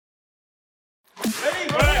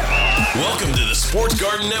Welcome to the Sports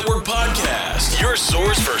Garden Network podcast, your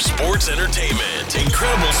source for sports entertainment,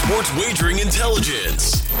 incredible sports wagering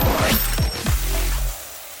intelligence.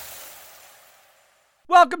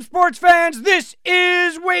 Welcome, sports fans. This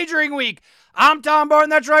is Wagering Week. I'm Tom Barton.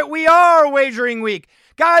 That's right, we are Wagering Week.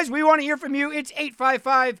 Guys, we want to hear from you. It's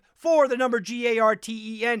 855 for the number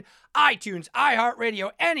GARTEN, iTunes,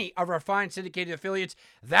 iHeartRadio, any of our fine syndicated affiliates.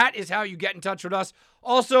 That is how you get in touch with us.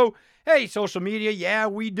 Also, hey, social media, yeah,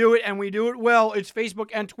 we do it, and we do it well. It's Facebook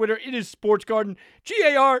and Twitter. It is Sports Garden,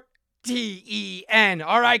 GARTEN.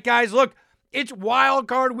 All right, guys, look, it's Wild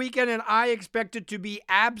Card Weekend, and I expect it to be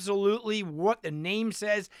absolutely what the name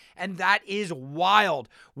says, and that is wild.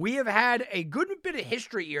 We have had a good bit of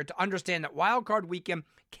history here to understand that Wild Card Weekend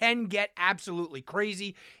can get absolutely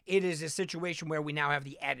crazy. It is a situation where we now have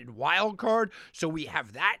the added wild card, so we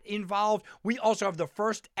have that involved. We also have the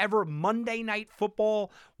first ever Monday Night Football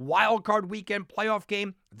Wild Card Weekend playoff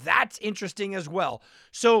game. That's interesting as well.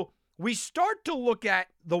 So we start to look at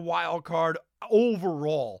the wild card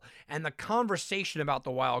overall and the conversation about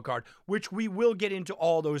the wild card, which we will get into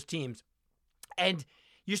all those teams. And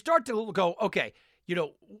you start to go, okay, you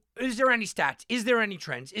know, is there any stats? Is there any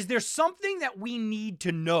trends? Is there something that we need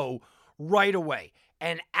to know right away?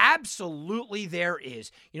 And absolutely there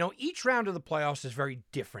is. You know, each round of the playoffs is very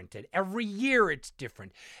different, and every year it's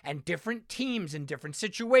different, and different teams in different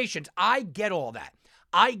situations. I get all that.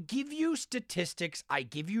 I give you statistics, I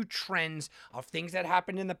give you trends of things that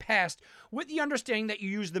happened in the past with the understanding that you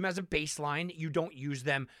use them as a baseline. You don't use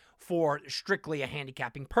them for strictly a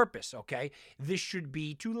handicapping purpose, okay? This should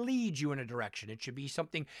be to lead you in a direction. It should be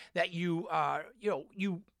something that you are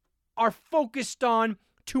focused on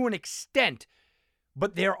to an extent.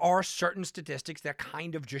 But there are certain statistics that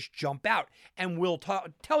kind of just jump out, and we'll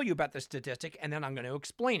tell you about the statistic, and then I'm going to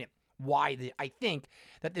explain it, why I think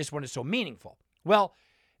that this one is so meaningful. Well,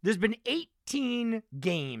 there's been 18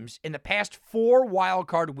 games in the past 4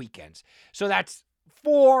 wildcard weekends. So that's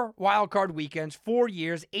 4 wildcard weekends, 4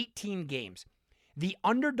 years, 18 games. The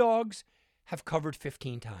underdogs have covered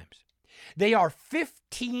 15 times. They are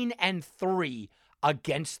 15-3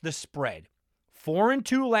 against the spread.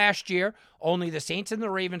 4-2 last year. Only the Saints and the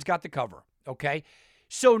Ravens got the cover, okay?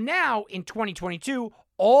 So now in 2022,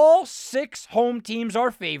 all 6 home teams are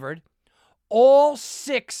favored. All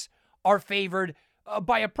 6 are favored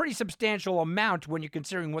by a pretty substantial amount when you're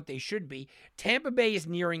considering what they should be. Tampa Bay is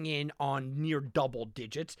nearing in on near double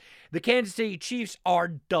digits. The Kansas City Chiefs are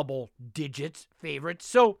double digits favorites.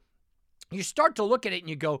 So you start to look at it and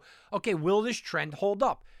you go, okay, will this trend hold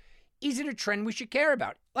up? Is it a trend we should care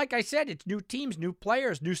about? Like I said, it's new teams, new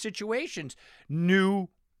players, new situations, new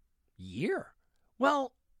year.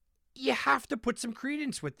 Well, you have to put some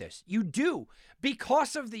credence with this. You do,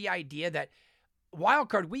 because of the idea that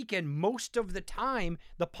Wildcard Weekend, most of the time,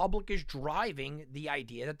 the public is driving the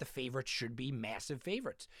idea that the favorites should be massive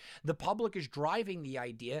favorites. The public is driving the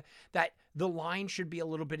idea that the line should be a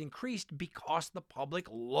little bit increased because the public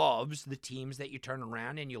loves the teams that you turn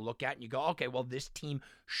around and you look at and you go, okay, well, this team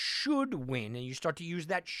should win. And you start to use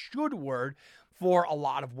that should word for a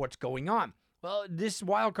lot of what's going on. Well, this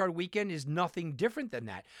Wildcard Weekend is nothing different than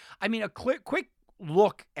that. I mean, a quick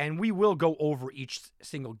look, and we will go over each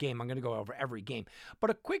single game. I'm going to go over every game.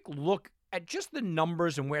 But a quick look at just the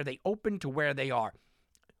numbers and where they open to where they are.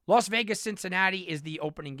 Las Vegas, Cincinnati is the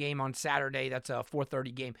opening game on Saturday. That's a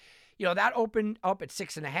 4:30 game. You know, that opened up at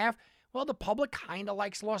 6.5. Well, the public kind of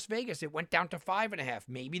likes Las Vegas. It went down to 5.5.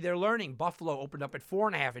 Maybe they're learning. Buffalo opened up at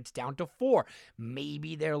 4.5. It's down to 4.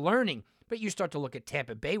 Maybe they're learning. But you start to look at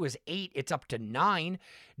Tampa Bay was 8. It's up to 9.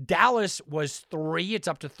 Dallas was 3. It's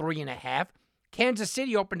up to 3.5. Kansas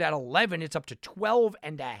City opened at 11. It's up to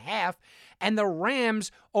 12.5. And the Rams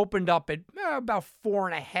opened up at about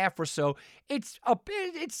 4.5 or so. It's up.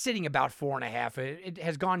 It's sitting about 4.5. It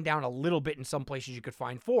has gone down a little bit in some places you could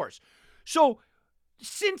find 4s. So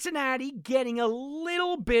Cincinnati getting a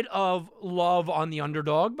little bit of love on the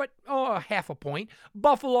underdog, but half a point.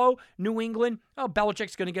 Buffalo, New England,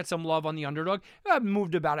 Belichick's going to get some love on the underdog.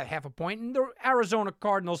 Moved about a half a point. And the Arizona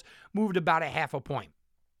Cardinals moved about a half a point.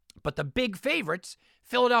 But the big favorites,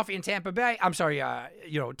 Philadelphia and Tampa Bay,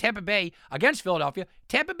 Tampa Bay against Philadelphia,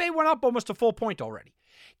 Tampa Bay went up almost a full point already.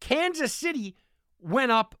 Kansas City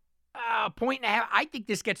went up a point and a half. I think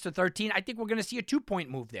this gets to 13. I think we're going to see a 2-point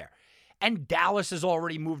move there. And Dallas has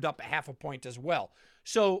already moved up a half a point as well.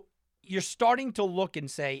 So you're starting to look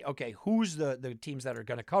and say, okay, who's the teams that are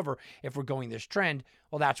going to cover if we're going this trend?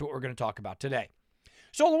 Well, that's what we're going to talk about today.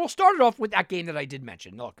 So we'll start it off with that game that I did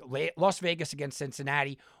mention. Look, Las Vegas against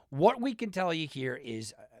Cincinnati. What we can tell you here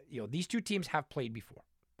is, these two teams have played before.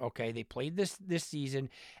 Okay, they played this season,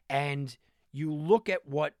 and you look at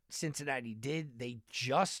what Cincinnati did, they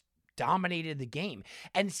just dominated the game.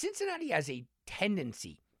 And Cincinnati has a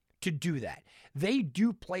tendency to do that. They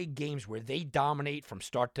do play games where they dominate from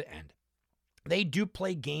start to end. They do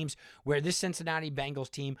play games where this Cincinnati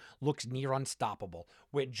Bengals team looks near unstoppable,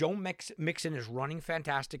 where Joe Mixon is running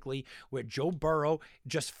fantastically, where Joe Burrow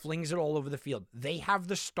just flings it all over the field. They have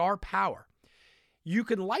the star power. You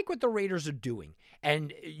can like what the Raiders are doing,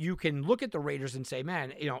 and you can look at the Raiders and say,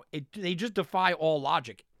 man, they just defy all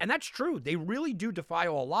logic. And that's true. They really do defy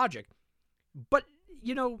all logic. But,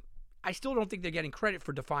 I still don't think they're getting credit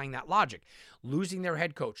for defying that logic. Losing their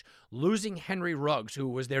head coach, losing Henry Ruggs, who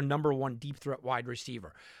was their number one deep threat wide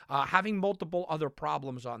receiver, having multiple other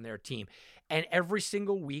problems on their team. And every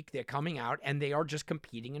single week they're coming out and they are just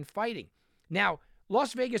competing and fighting. Now,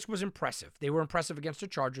 Las Vegas was impressive. They were impressive against a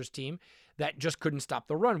Chargers team that just couldn't stop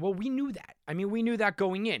the run. Well, we knew that. We knew that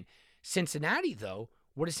going in. Cincinnati, though,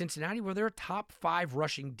 what is Cincinnati? Well, they're a top 5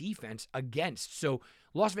 rushing defense against. So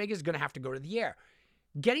Las Vegas is going to have to go to the air.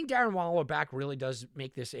 Getting Darren Waller back really does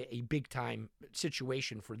make this a big-time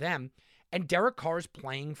situation for them. And Derek Carr is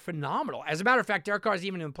playing phenomenal. As a matter of fact, Derek Carr is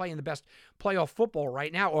even playing the best playoff football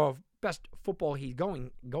right now, or best football he's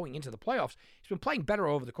going into the playoffs. He's been playing better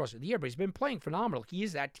over the course of the year, but he's been playing phenomenal. He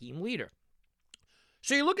is that team leader.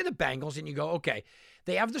 So you look at the Bengals and you go, okay,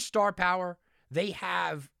 they have the star power. They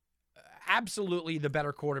have absolutely the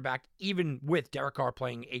better quarterback, even with Derek Carr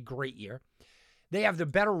playing a great year. They have the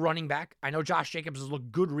better running back. I know Josh Jacobs has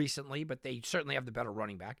looked good recently, but they certainly have the better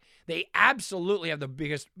running back. They absolutely have the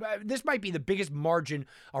biggest, this might be the biggest margin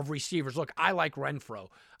of receivers. Look, I like Renfro,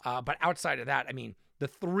 but outside of that, the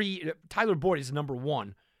 3, Tyler Boyd is number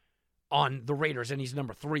 1 on the Raiders, and he's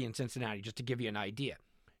number 3 in Cincinnati, just to give you an idea.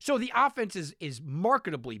 So the offense is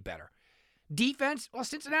markedly better. Defense, well,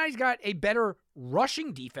 Cincinnati's got a better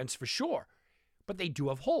rushing defense for sure, but they do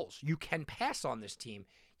have holes. You can pass on this team.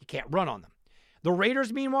 You can't run on them. The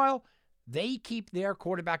Raiders, meanwhile, they keep their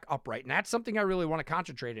quarterback upright. And that's something I really want to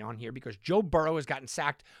concentrate on here because Joe Burrow has gotten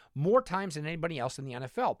sacked more times than anybody else in the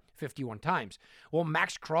NFL, 51 times. Well,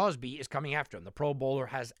 Max Crosby is coming after him. The Pro Bowler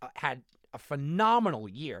has had a phenomenal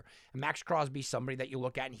year. And Max Crosby is somebody that you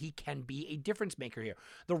look at, and he can be a difference maker here.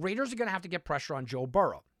 The Raiders are going to have to get pressure on Joe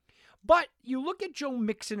Burrow. But you look at Joe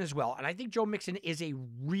Mixon as well, and I think Joe Mixon is a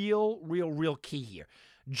real key here.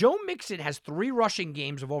 Joe Mixon has 3 rushing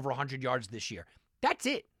games of over 100 yards this year. That's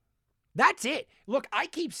it. That's it. Look, I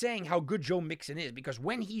keep saying how good Joe Mixon is because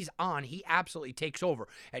when he's on, he absolutely takes over.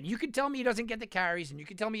 And you can tell me he doesn't get the carries, and you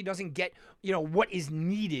can tell me he doesn't get, what is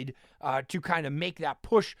needed to kind of make that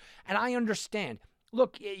push. And I understand.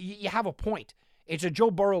 Look, you have a point. It's a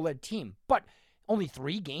Joe Burrow-led team, but only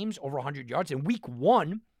 3 games over 100 yards. In week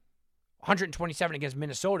 1, 127 against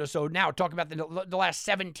Minnesota. So now talk about the last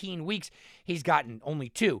 17 weeks, he's gotten only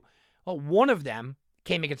 2. Well, one of them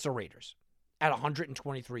came against the Raiders at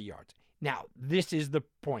 123 yards. Now, this is the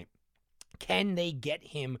point. Can they get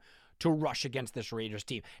him to rush against this Raiders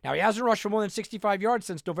team? Now, he hasn't rushed for more than 65 yards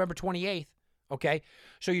since November 28th, okay?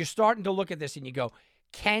 So you're starting to look at this and you go,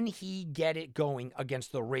 can he get it going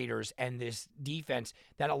against the Raiders and this defense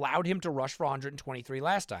that allowed him to rush for 123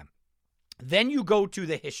 last time? Then you go to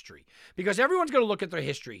the history because everyone's going to look at their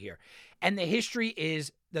history here. And the history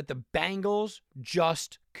is that the Bengals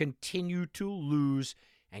just continue to lose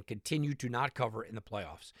and continue to not cover in the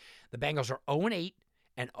playoffs. The Bengals are 0-8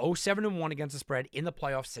 and 0-7-1 against the spread in the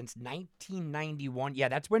playoffs since 1991. Yeah,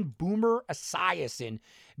 that's when Boomer Esiason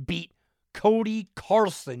beat Cody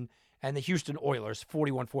Carlson and the Houston Oilers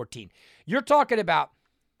 41-14. You're talking about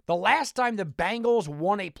the last time the Bengals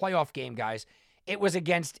won a playoff game, guys. It was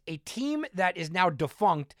against a team that is now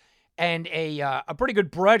defunct, and a pretty good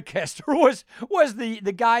broadcaster was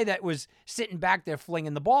the guy that was sitting back there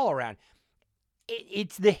flinging the ball around.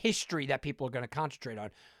 It's the history that people are going to concentrate on.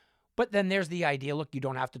 But then there's the idea, look, you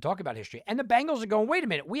don't have to talk about history. And the Bengals are going, wait a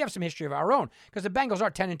minute, we have some history of our own, because the Bengals are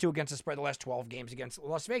 10-2 against the spread the last 12 games against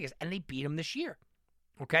Las Vegas, and they beat them this year.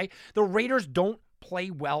 Okay? The Raiders don't play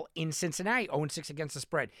well in Cincinnati, 0-6 against the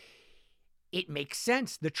spread. It makes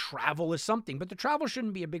sense. The travel is something, but the travel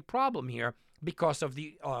shouldn't be a big problem here because of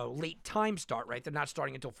the late time start, right? They're not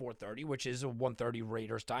starting until 4:30, which is a 1:30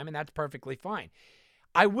 Raiders time, and that's perfectly fine.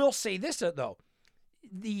 I will say this, though.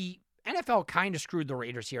 The NFL kind of screwed the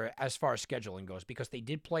Raiders here as far as scheduling goes because they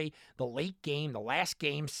did play the late game. The last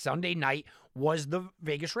game, Sunday night, was the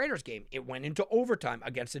Vegas Raiders game. It went into overtime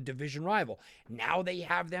against a division rival. Now they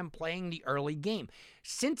have them playing the early game.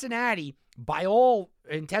 Cincinnati, by all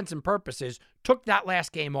intents and purposes, took that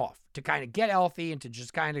last game off to kind of get healthy and to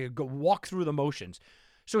just kind of go walk through the motions.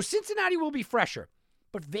 So Cincinnati will be fresher,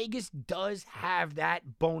 but Vegas does have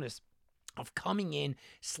that bonus of coming in,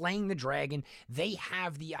 slaying the dragon. They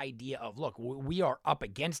have the idea of, look, we are up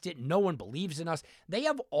against it. No one believes in us. They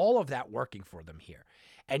have all of that working for them here.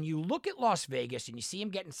 And you look at Las Vegas and you see them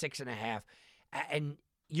getting 6.5, and,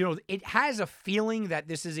 you know, it has a feeling that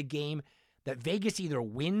this is a game that Vegas either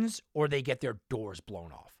wins or they get their doors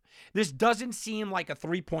blown off. This doesn't seem like a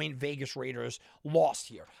 3-point Vegas Raiders loss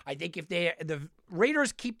here. I think if the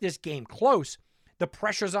Raiders keep this game close, the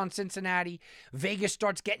pressure's on Cincinnati. Vegas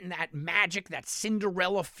starts getting that magic, that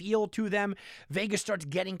Cinderella feel to them. Vegas starts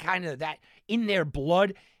getting kind of that in their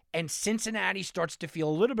blood, and Cincinnati starts to feel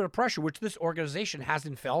a little bit of pressure, which this organization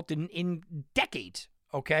hasn't felt in decades,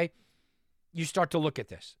 okay? You start to look at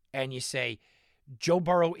this, and you say, Joe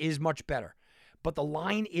Burrow is much better, but the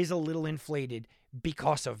line is a little inflated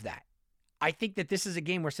because of that. I think that this is a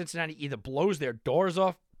game where Cincinnati either blows their doors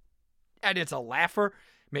off, and it's a laugher.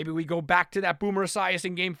 Maybe we go back to that Boomer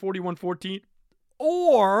Esiason game, 41-14,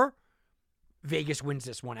 or Vegas wins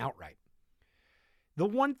this one outright. The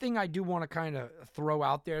one thing I do want to kind of throw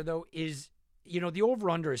out there, though, is, you know, the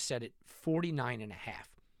over-under is set at 49.5.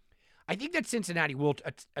 I think that Cincinnati will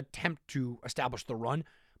attempt to establish the run,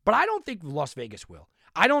 but I don't think Las Vegas will.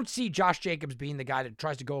 I don't see Josh Jacobs being the guy that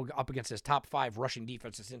tries to go up against his top 5 rushing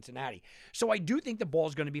defense of Cincinnati. So I do think the ball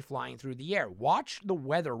is going to be flying through the air. Watch the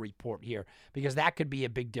weather report here, because that could be a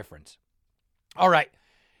big difference. All right,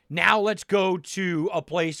 now let's go to a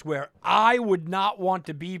place where I would not want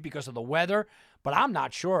to be because of the weather, but I'm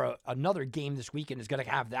not sure another game this weekend is going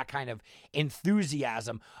to have that kind of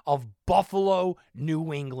enthusiasm of Buffalo,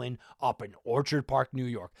 New England up in Orchard Park, New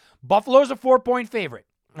York. Buffalo's a 4-point favorite.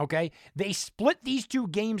 Okay, they split these two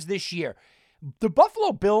games this year. The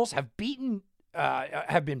Buffalo Bills have been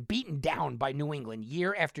beaten down by New England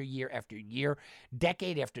year after year after year,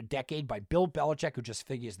 decade after decade, by Bill Belichick, who just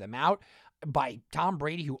figures them out, by Tom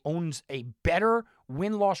Brady, who owns a better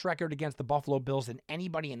win-loss record against the Buffalo Bills than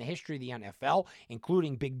anybody in the history of the NFL,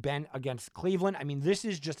 including Big Ben against Cleveland. I mean, this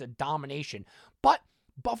is just a domination. But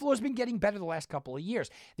Buffalo's been getting better the last couple of years.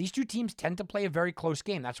 These two teams tend to play a very close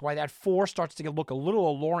game. That's why that 4 starts to look a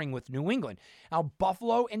little alluring with New England. Now,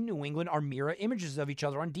 Buffalo and New England are mirror images of each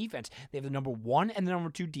other on defense. They have the number 1 and the number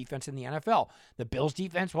 2 defense in the NFL. The Bills'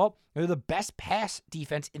 defense, well, they're the best pass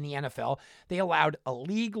defense in the NFL. They allowed a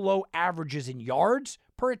league-low averages in yards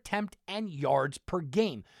per attempt and yards per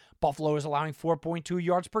game. Buffalo is allowing 4.2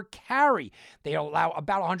 yards per carry. They allow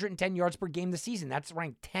about 110 yards per game this season. That's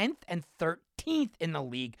ranked 10th and 13th in the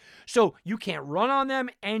league. So you can't run on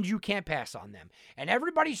them and you can't pass on them. And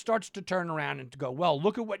everybody starts to turn around and to go, well,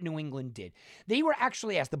 look at what New England did. They were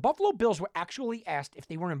actually asked, the Buffalo Bills were actually asked if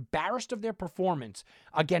they were embarrassed of their performance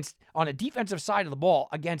on a defensive side of the ball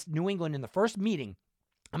against New England in the first meeting,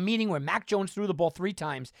 a meeting where Mac Jones threw the ball 3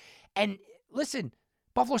 times. And listen,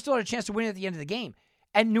 Buffalo still had a chance to win at the end of the game.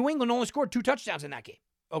 And New England only scored 2 touchdowns in that game,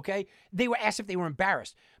 okay? They were asked if they were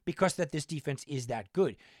embarrassed because that this defense is that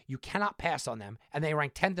good. You cannot pass on them, and they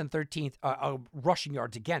rank 10th and 13th rushing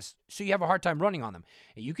yards against, so you have a hard time running on them.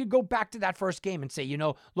 And you could go back to that first game and say, you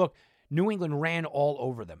know, look, New England ran all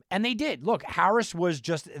over them. And they did. Look, Harris was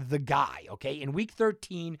just the guy, okay? In Week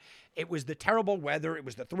 13, it was the terrible weather. It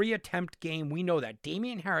was the 3-attempt game. We know that.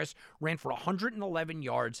 Damian Harris ran for 111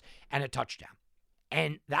 yards and a touchdown.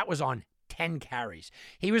 And that was on 10 carries.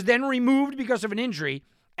 He was then removed because of an injury,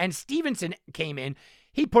 and Stevenson came in.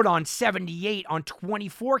 He put on 78 on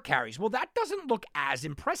 24 carries. Well, that doesn't look as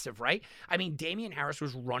impressive, right? I mean, Damian Harris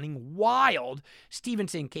was running wild.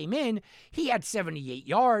 Stevenson came in. He had 78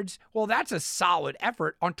 yards. Well, that's a solid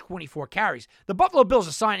effort on 24 carries. The Buffalo Bills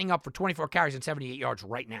are signing up for 24 carries and 78 yards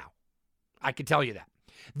right now. I can tell you that.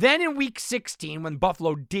 Then in Week 16, when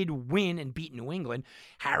Buffalo did win and beat New England,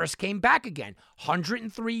 Harris came back again.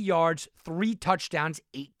 103 yards, 3 touchdowns,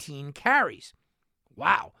 18 carries.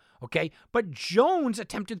 Wow. Okay. But Jones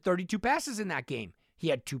attempted 32 passes in that game. He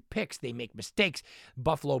had 2 picks. They make mistakes.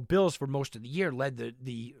 Buffalo Bills, for most of the year, led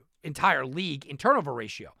the entire league in turnover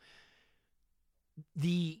ratio.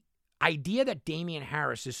 The idea that Damian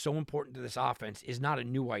Harris is so important to this offense is not a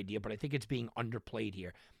new idea, but I think it's being underplayed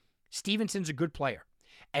here. Stevenson's a good player.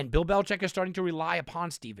 And Bill Belichick is starting to rely upon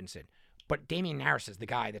Stevenson. But Damian Harris is the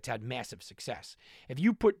guy that's had massive success. If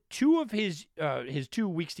you put 2 of his 2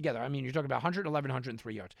 weeks together, I mean, you're talking about 111,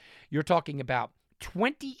 103 yards. You're talking about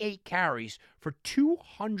 28 carries for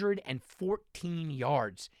 214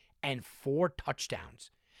 yards and 4 touchdowns.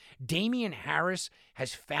 Damian Harris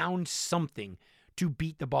has found something to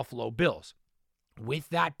beat the Buffalo Bills. With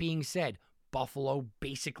that being said, Buffalo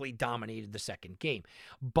basically dominated the second game.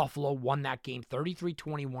 Buffalo won that game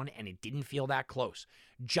 33-21, and it didn't feel that close.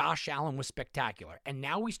 Josh Allen was spectacular. And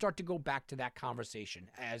now we start to go back to that conversation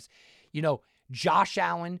as, you know, Josh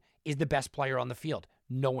Allen is the best player on the field.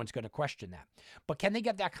 No one's going to question that. But can they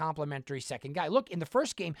get that complimentary second guy? Look, in the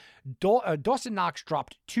first game, Dawson Knox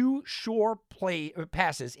dropped 2 sure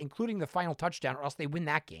passes, including the final touchdown, or else they win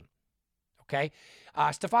that game. Okay?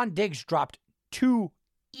 Stephon Diggs dropped 2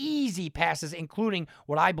 easy passes, including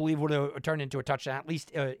what I believe would have turned into a touchdown, at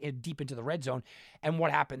least deep into the red zone. And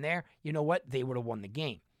what happened there? You know what? They would have won the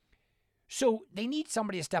game. So they need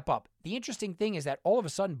somebody to step up. The interesting thing is that all of a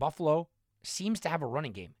sudden, Buffalo seems to have a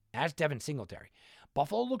running game, as Devin Singletary.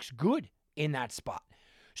 Buffalo looks good in that spot.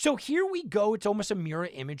 So here we go. It's almost a mirror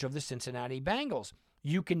image of the Cincinnati Bengals.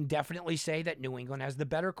 You can definitely say that New England has the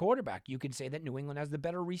better quarterback. You can say that New England has the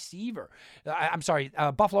better receiver.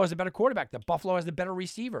 Buffalo has the better quarterback. Buffalo has the better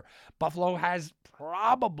receiver. Buffalo has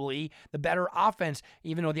probably the better offense,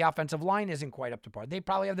 even though the offensive line isn't quite up to par. They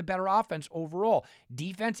probably have the better offense overall.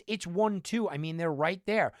 Defense, it's 1-2. I mean, they're right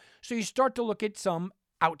there. So you start to look at some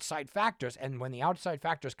outside factors. And when the outside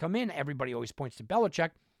factors come in, everybody always points to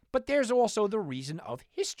Belichick. But there's also the reason of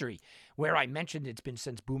history, where I mentioned it's been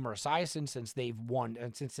since Boomer Esiason, since they've won,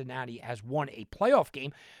 and Cincinnati has won a playoff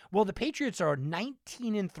game. Well, the Patriots are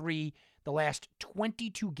 19-3 the last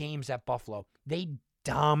 22 games at Buffalo. They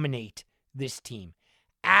dominate this team,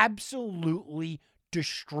 absolutely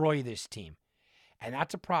destroy this team. And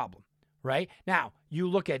that's a problem, right? Now, you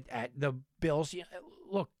look at the Bills.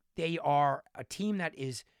 Look, they are a team that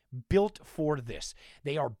is built for this.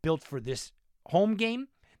 They are built for this home game.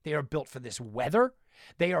 They are built for this weather.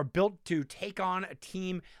 They are built to take on a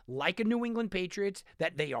team like a New England Patriots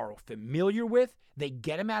that they are familiar with. They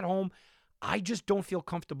get them at home. I just don't feel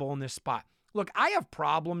comfortable in this spot. Look, I have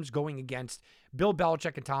problems going against Bill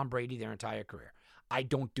Belichick and Tom Brady their entire career. I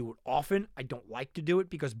don't do it often. I don't like to do it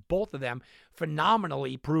because both of them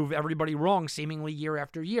phenomenally prove everybody wrong seemingly year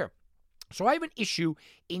after year. So I have an issue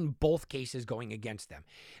in both cases going against them.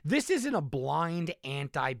 This isn't a blind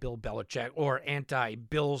anti-Bill Belichick or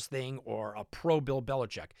anti-Bills thing or a pro-Bill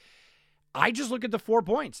Belichick. I just look at the 4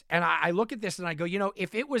 points, and I look at this and I go,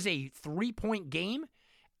 if it was a 3-point game,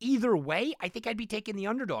 either way, I think I'd be taking the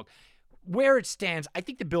underdog. Where it stands, I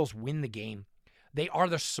think the Bills win the game. They are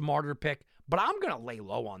the smarter pick. But I'm going to lay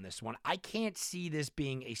low on this one. I can't see this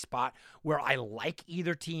being a spot where I like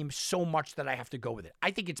either team so much that I have to go with it.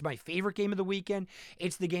 I think it's my favorite game of the weekend.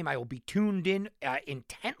 It's the game I will be tuned in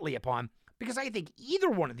intently upon because I think either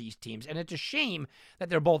one of these teams, and it's a shame that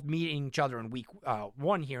they're both meeting each other in week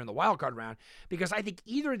 1 here in the wildcard round, because I think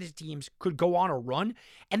either of these teams could go on a run,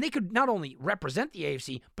 and they could not only represent the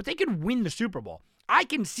AFC, but they could win the Super Bowl. I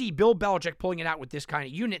can see Bill Belichick pulling it out with this kind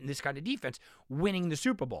of unit and this kind of defense, winning the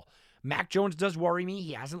Super Bowl. Mac Jones does worry me.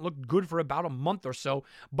 He hasn't looked good for about a month or so,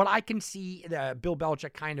 but I can see Bill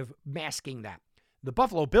Belichick kind of masking that. The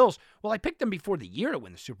Buffalo Bills, well, I picked them before the year to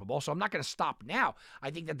win the Super Bowl, so I'm not going to stop now. I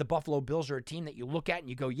think that the Buffalo Bills are a team that you look at and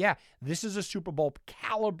you go, yeah, this is a Super Bowl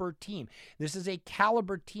caliber team. This is a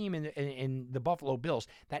caliber team in the Buffalo Bills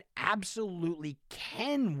that absolutely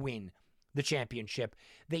can win the championship.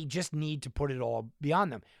 They just need to put it all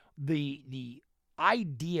beyond them. The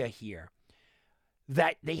idea here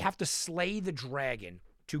that they have to slay the dragon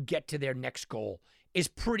to get to their next goal is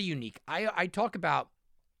pretty unique. I talk about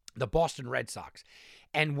the Boston Red Sox,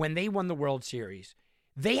 and when they won the World Series,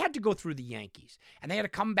 they had to go through the Yankees, and they had to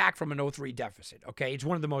come back from an 0-3 deficit, okay? It's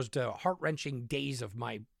one of the most heart-wrenching days of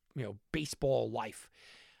my baseball life,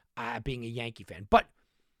 being a Yankee fan. But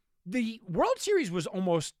the World Series was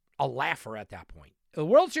almost a laugher at that point. The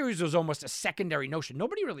World Series was almost a secondary notion.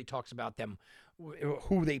 Nobody really talks about them,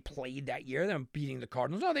 who they played that year, them beating the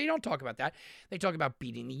Cardinals. No, they don't talk about that. They talk about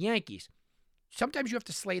beating the Yankees. Sometimes you have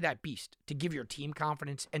to slay that beast to give your team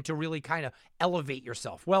confidence and to really kind of elevate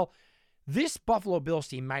yourself. Well, this Buffalo Bills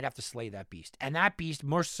team might have to slay that beast. And that beast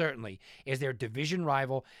most certainly is their division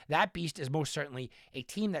rival. That beast is most certainly a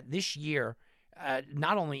team that this year,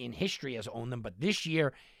 not only in history has owned them, but this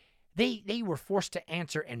year they were forced to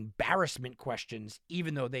answer embarrassment questions,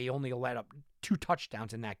 even though they only let up 2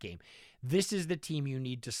 touchdowns in that game. This is the team you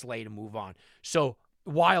need to slay to move on. So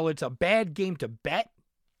while it's a bad game to bet,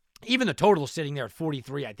 even the total is sitting there at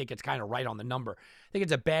 43. I think it's kind of right on the number. I think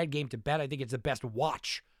it's a bad game to bet. I think it's the best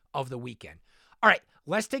watch of the weekend. All right,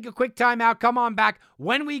 let's take a quick timeout. Come on back.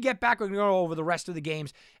 When we get back, we're going to go over the rest of the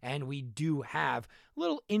games. And we do have a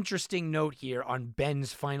little interesting note here on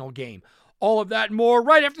Ben's final game. All of that and more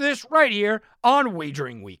right after this, right here on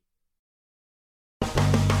Wagering Week.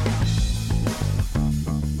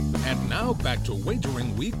 And now back to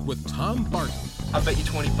Wagering Week with Tom Barton. I'll bet you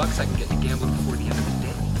 $20 I can get you gambling before the end of the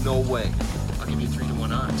day. No way. I'll give you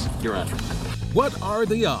 3-to-1 odds. You're on. What are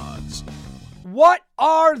the odds? What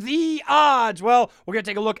are the odds? Well, we're going to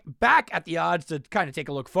take a look back at the odds to kind of take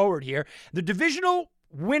a look forward here. The divisional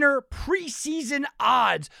winner preseason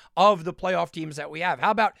odds of the playoff teams that we have.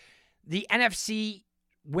 How about the NFC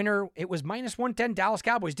winner? It was minus 110 Dallas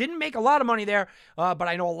Cowboys. Didn't make a lot of money there, but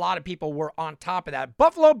I know a lot of people were on top of that.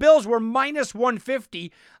 Buffalo Bills were minus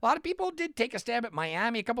 150. A lot of people did take a stab at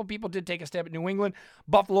Miami. A couple of people did take a stab at New England.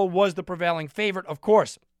 Buffalo was the prevailing favorite, of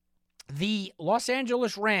course. The Los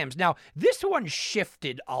Angeles Rams. Now, this one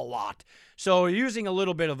shifted a lot. So using a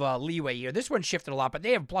little bit of a leeway here, this one shifted a lot, but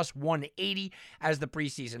they have plus 180 as the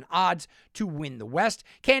preseason odds to win the West.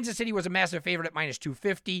 Kansas City was a massive favorite at minus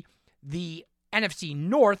 250. The NFC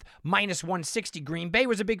North, minus 160. Green Bay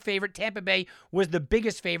was a big favorite. Tampa Bay was the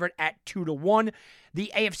biggest favorite at 2-1. The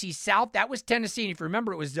AFC South, that was Tennessee. And if you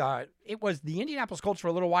remember, it was the Indianapolis Colts for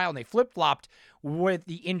a little while, and they flip-flopped with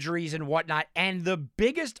the injuries and whatnot. And the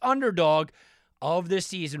biggest underdog of this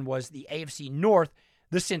season was the AFC North,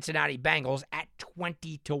 the Cincinnati Bengals, at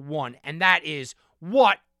 20-1. And that is,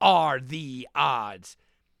 what are the odds?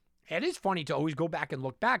 It is funny to always go back and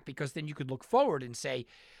look back, because then you could look forward and say,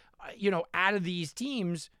 out of these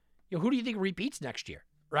teams, who do you think repeats next year,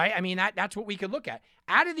 right? I mean, that's what we could look at.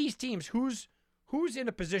 Out of these teams, who's in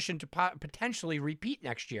a position to potentially repeat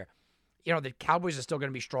next year? The Cowboys are still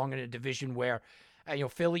going to be strong in a division where,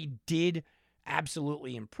 Philly did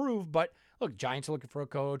absolutely improve, but look, Giants are looking for a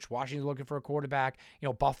coach. Washington's looking for a quarterback.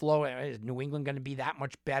 Buffalo, is New England going to be that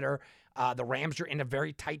much better? The Rams are in a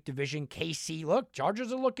very tight division. KC, look,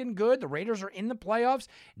 Chargers are looking good. The Raiders are in the playoffs.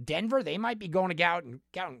 Denver, they might be going out and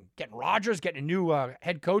getting Rodgers, getting a new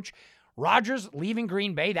head coach. Rodgers leaving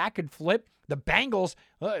Green Bay, that could flip. The Bengals,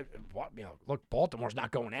 look, Baltimore's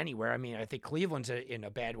not going anywhere. I mean, I think Cleveland's in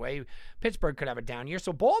a bad way. Pittsburgh could have a down year.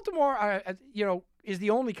 So Baltimore, is the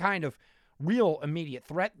only kind of real immediate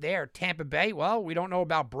threat there. Tampa Bay, well, we don't know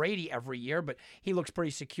about Brady every year, but he looks pretty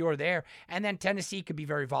secure there. And then Tennessee could be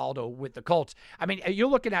very volatile with the Colts. I mean, you're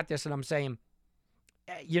looking at this and I'm saying,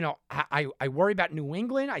 I worry about New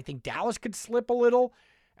England. I think Dallas could slip a little.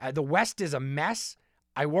 The West is a mess.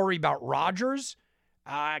 I worry about Rodgers.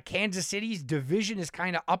 Kansas City's division is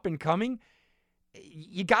kind of up and coming.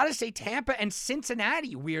 You got to say Tampa and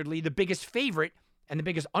Cincinnati, weirdly, the biggest favorite and the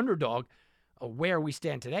biggest underdog. Where we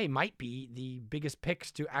stand today might be the biggest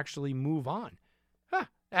picks to actually move on.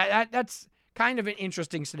 That's kind of an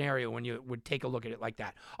interesting scenario when you would take a look at it like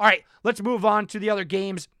that. All right, let's move on to the other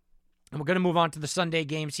games. And we're going to move on to the Sunday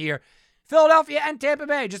games here. Philadelphia and Tampa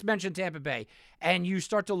Bay. Just mentioned Tampa Bay. And you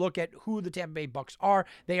start to look at who the Tampa Bay Bucks are.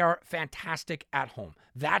 They are fantastic at home.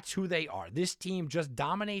 That's who they are. This team just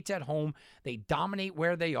dominates at home. They dominate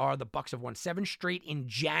where they are. The Bucks have won 7 straight in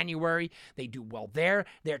January. They do well there.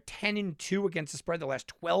 They're 10-2 against the spread the last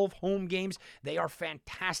 12 home games. They are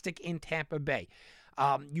fantastic in Tampa Bay.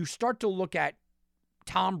 You start to look at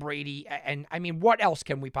Tom Brady, and I mean, what else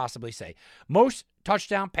can we possibly say? Most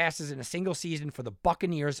touchdown passes in a single season for the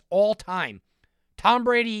Buccaneers all time. Tom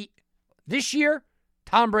Brady this year,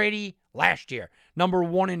 Tom Brady last year, number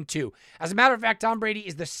 1 and 2. As a matter of fact, Tom Brady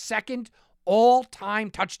is the second all-time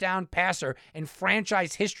touchdown passer in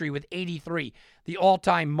franchise history with 83. The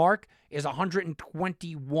all-time mark is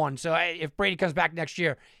 121. So if Brady comes back next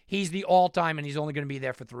year, he's the all-time, and he's only going to be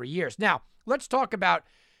there for 3 years. Now, let's talk about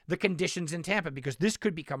the conditions in Tampa, because this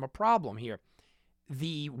could become a problem here.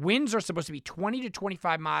 The winds are supposed to be 20 to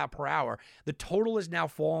 25 mile per hour. The total is now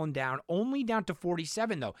fallen down, only down to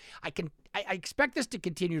 47, though. I expect this to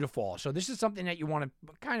continue to fall. So this is something that you want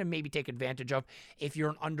to kind of maybe take advantage of. If you're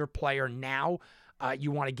an under player now,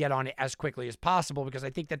 you want to get on it as quickly as possible, because I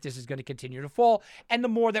think that this is going to continue to fall. And the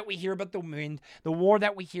more that we hear about the wind, the more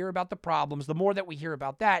that we hear about the problems, the more that we hear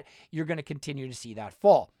about that, you're going to continue to see that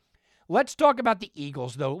fall. Let's talk about the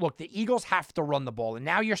Eagles, though. Look, the Eagles have to run the ball, and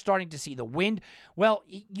now you're starting to see the wind. Well,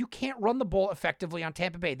 you can't run the ball effectively on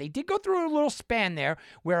Tampa Bay. They did go through a little span there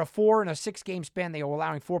where a 4 and a 6 game span, they were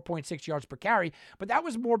allowing 4.6 yards per carry, but that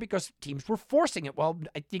was more because teams were forcing it. Well,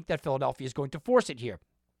 I think that Philadelphia is going to force it here.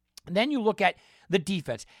 And then you look at the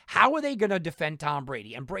defense. How are they going to defend Tom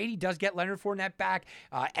Brady? And Brady does get Leonard Fournette back.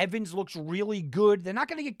 Evans looks really good. They're not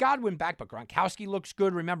going to get Godwin back, but Gronkowski looks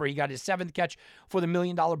good. Remember, he got his 7th catch for the $1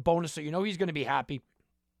 million bonus, so you know he's going to be happy.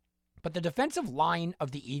 But the defensive line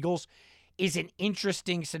of the Eagles is an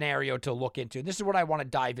interesting scenario to look into. This is what I want to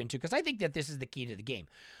dive into, because I think that this is the key to the game.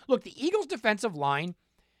 Look, the Eagles' defensive line,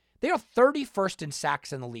 they are 31st in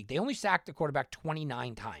sacks in the league. They only sacked the quarterback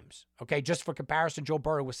 29 times. Okay, just for comparison, Joe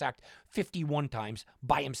Burrow was sacked 51 times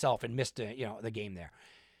by himself and missed the game there.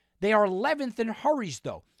 They are 11th in hurries,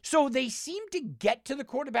 though. So they seem to get to the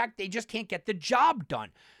quarterback. They just can't get the job done.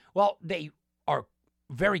 Well, they are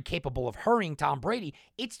very capable of hurrying Tom Brady,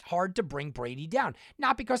 it's hard to bring Brady down.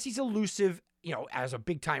 Not because he's elusive, as a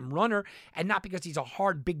big-time runner, and not because he's a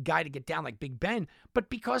hard, big guy to get down like Big Ben, but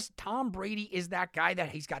because Tom Brady is that guy that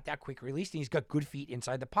he's got that quick release and he's got good feet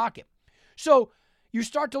inside the pocket. So you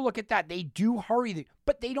start to look at that. They do hurry,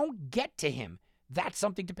 but they don't get to him. That's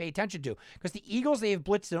something to pay attention to because the Eagles, they have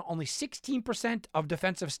blitzed in only 16% of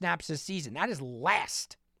defensive snaps this season. That is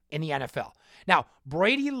last in the NFL. Now,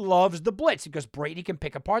 Brady loves the blitz because Brady can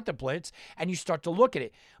pick apart the blitz and you start to look at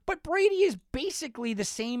it. But Brady is basically the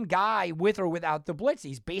same guy with or without the blitz.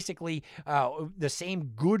 He's basically the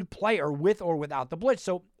same good player with or without the blitz.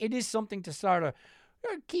 So it is something to sort of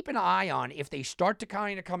keep an eye on. If they start to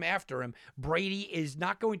kind of come after him, Brady is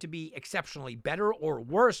not going to be exceptionally better or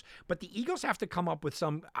worse, but the Eagles have to come up with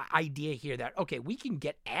some idea here that, okay, we can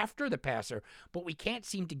get after the passer, but we can't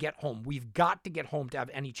seem to get home. We've got to get home to have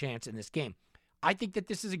any chance in this game. I think that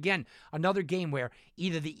this is, again, another game where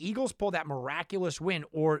either the Eagles pull that miraculous win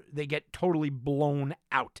or they get totally blown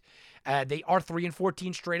out. They are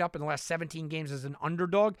 3-14 straight up in the last 17 games as an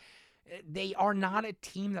underdog. They are not a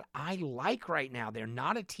team that I like right now. They're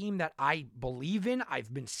not a team that I believe in.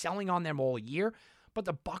 I've been selling on them all year, but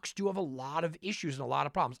the Bucs do have a lot of issues and a lot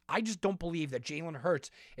of problems. I just don't believe that Jalen Hurts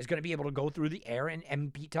is going to be able to go through the air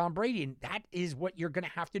and beat Tom Brady, and that is what you're going to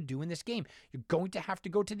have to do in this game. You're going to have to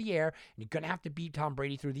go to the air, and you're going to have to beat Tom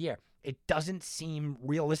Brady through the air. It doesn't seem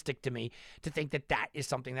realistic to me to think that that is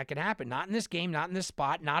something that can happen. Not in this game, not in this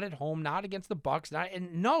spot, not at home, not against the Bucs.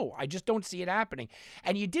 No, I just don't see it happening.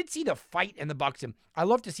 And you did see the fight in the Bucs, and I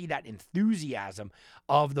love to see that enthusiasm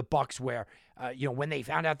of the Bucs where, when they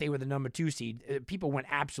found out they were the number 2 seed, people went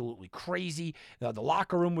absolutely crazy. The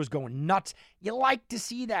locker room was going nuts. You like to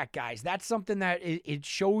see that, guys. That's something that it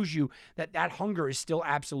shows you that hunger is still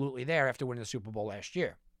absolutely there after winning the Super Bowl last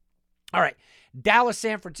year. All right, Dallas,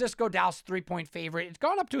 San Francisco. Dallas 3-point favorite. It's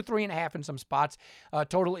gone up to 3.5 in some spots.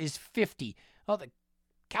 Total is 50. Well, the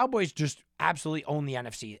Cowboys just absolutely own the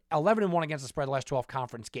NFC. 11-1 against the spread the last 12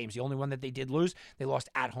 conference games. The only one that they did lose, they lost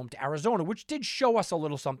at home to Arizona, which did show us a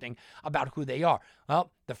little something about who they are.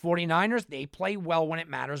 Well, the 49ers, they play well when it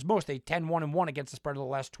matters most. They 10-1 against the spread of the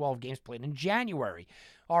last 12 games played in January.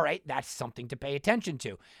 All right, that's something to pay attention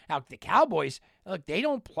to. Now, the Cowboys, look, they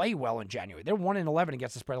don't play well in January. They're 1-11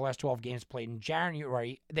 against the spread of the last 12 games played in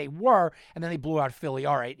January. They were, and then they blew out Philly,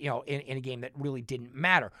 all right, in a game that really didn't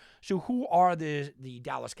matter. So who are the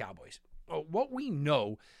Dallas Cowboys? Well, what we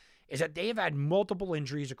know is that they have had multiple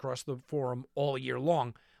injuries across the forum all year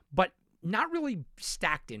long, but not really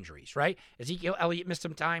stacked injuries, right? Ezekiel Elliott missed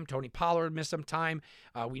some time. Tony Pollard missed some time.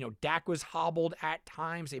 We know Dak was hobbled at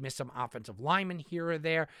times. They missed some offensive linemen here or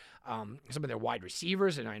there. Some of their wide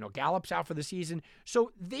receivers, and I know Gallup's out for the season.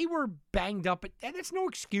 So they were banged up, and it's no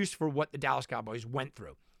excuse for what the Dallas Cowboys went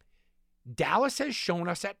through. Dallas has shown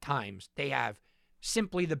us at times they have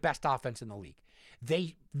simply the best offense in the league.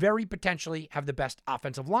 They very potentially have the best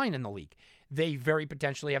offensive line in the league. They very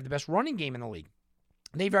potentially have the best running game in the league.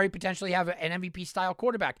 They very potentially have an MVP-style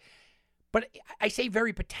quarterback. But I say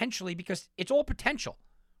very potentially because it's all potential,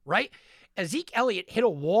 right? Zeke Elliott hit a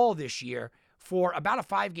wall this year for about a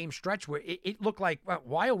 5-game stretch where it looked like, well,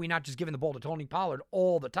 why are we not just giving the ball to Tony Pollard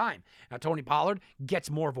all the time? Now, Tony Pollard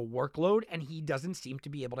gets more of a workload, and he doesn't seem to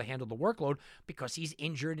be able to handle the workload because he's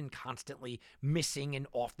injured and constantly missing and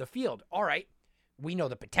off the field. All right, we know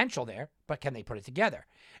the potential there, but can they put it together?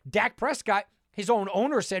 Dak Prescott, his own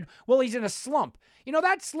owner said, well, he's in a slump.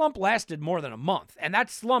 That slump lasted more than a month, and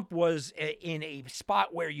that slump was in a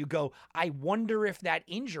spot where you go, I wonder if that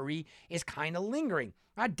injury is kind of lingering.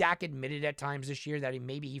 Dak admitted at times this year that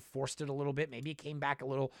maybe he forced it a little bit. Maybe it came back a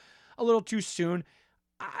little too soon.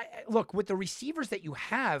 Look, with the receivers that you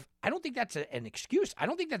have, I don't think that's an excuse. I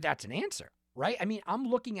don't think that that's an answer, right? I mean, I'm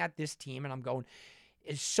looking at this team and I'm going,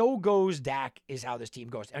 so goes Dak is how this team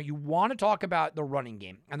goes. Now, you want to talk about the running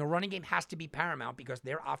game, and the running game has to be paramount because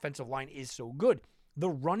their offensive line is so good. The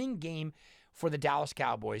running game for the Dallas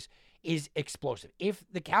Cowboys is explosive. If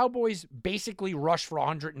the Cowboys basically rush for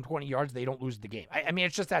 120 yards, they don't lose the game. I mean,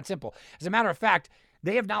 it's just that simple. As a matter of fact,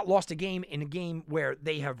 they have not lost a game in a game where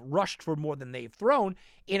they have rushed for more than they've thrown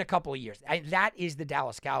in a couple of years. That is the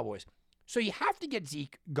Dallas Cowboys. So you have to get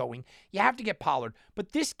Zeke going. You have to get Pollard.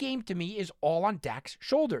 But this game, to me, is all on Dak's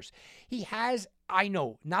shoulders. He has, I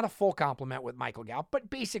know, not a full complement with Michael Gallup, but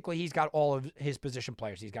basically he's got all of his position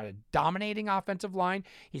players. He's got a dominating offensive line.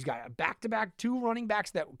 He's got a back-to-back 2 running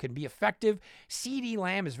backs that can be effective. CeeDee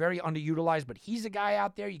Lamb is very underutilized, but he's a guy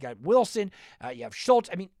out there. You got Wilson. You have Schultz.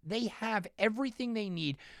 I mean, they have everything they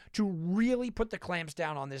need to really put the clamps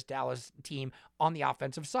down on this Dallas team on the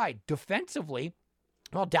offensive side. Defensively,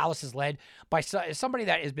 Well, Dallas is led by somebody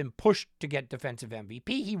that has been pushed to get defensive MVP.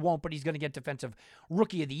 He won't, but he's going to get defensive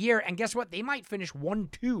rookie of the year. And guess what? They might finish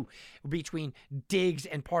 1-2 between Diggs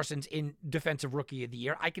and Parsons in defensive rookie of the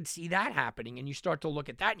year. I can see that happening. And you start to look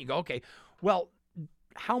at that and you go, okay, well,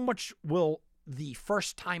 how much will the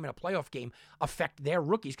first time in a playoff game affect their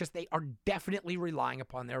rookies? Because they are definitely relying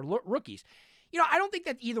upon their rookies. I don't think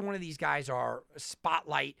that either one of these guys are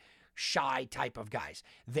spotlight shy type of guys.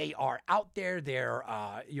 They are out there. They're,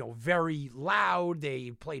 very loud.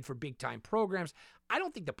 They played for big time programs. I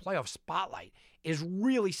don't think the playoff spotlight is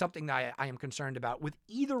really something that I am concerned about with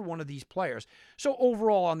either one of these players. So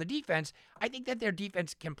overall on the defense, I think that their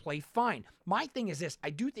defense can play fine. My thing is this. I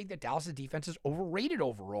do think that Dallas' defense is overrated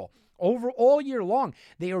overall. Over all year long,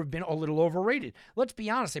 they have been a little overrated. Let's be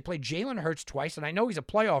honest. They played Jalen Hurts twice, and I know he's a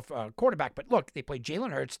playoff quarterback, but look, they played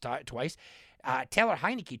Jalen Hurts twice, Taylor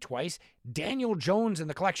Heineke twice, Daniel Jones in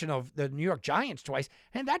the collection of the New York Giants twice,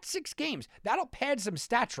 and that's 6 games. That'll pad some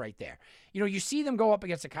stats right there. You see them go up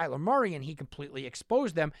against a Kyler Murray, and he completely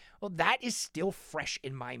exposed them. Well, that is still fresh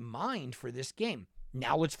in my mind for this game.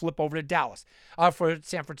 Now let's flip over to Dallas, for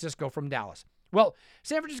San Francisco from Dallas. Well,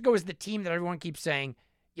 San Francisco is the team that everyone keeps saying,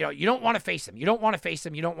 you don't want to face them. You don't want to face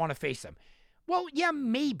them. You don't want to face them. Well, yeah,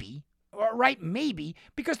 maybe. Right, maybe,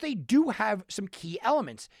 because they do have some key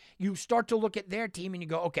elements. You start to look at their team and you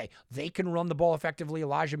go, okay, they can run the ball effectively.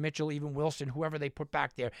 Elijah Mitchell, even Wilson, whoever they put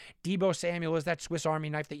back there. Deebo Samuel is that Swiss Army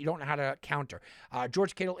knife that you don't know how to counter.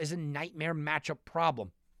 George Kittle is a nightmare matchup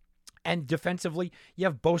problem. And defensively, you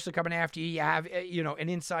have Bosa coming after you. You have, an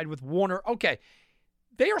inside with Warner. Okay,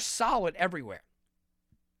 they are solid everywhere.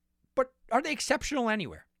 But are they exceptional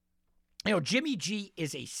anywhere? Jimmy G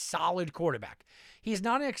is a solid quarterback. He is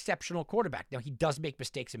not an exceptional quarterback. Now, he does make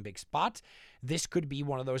mistakes in big spots. This could be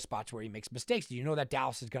one of those spots where he makes mistakes. You know that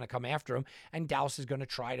Dallas is going to come after him, and Dallas is going to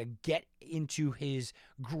try to get into his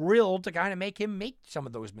grill to kind of make him make some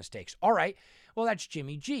of those mistakes. All right, well, that's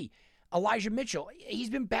Jimmy G. Elijah Mitchell,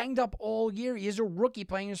 he's been banged up all year. He is a rookie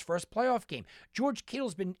playing his first playoff game. George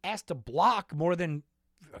Kittle's been asked to block more than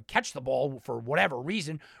catch the ball for whatever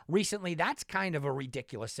reason. Recently, that's kind of a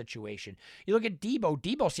ridiculous situation. You look at Deebo.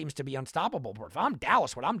 Deebo seems to be unstoppable. But if I'm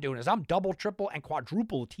Dallas, what I'm doing is I'm double, triple, and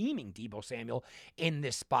quadruple teaming Deebo Samuel in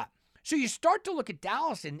this spot. So you start to look at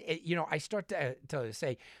Dallas and, I start to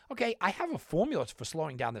say, okay, I have a formula for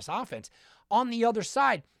slowing down this offense. On the other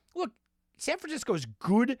side, look, San Francisco is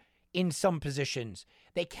good in some positions.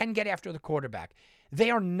 They can get after the quarterback. They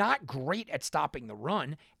are not great at stopping the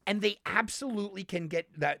run, and they absolutely can get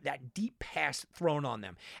that deep pass thrown on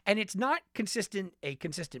them. And it's not a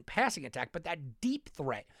consistent passing attack, but that deep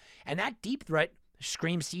threat. And that deep threat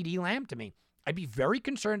screams CeeDee Lamb to me. I'd be very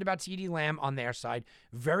concerned about CeeDee Lamb on their side,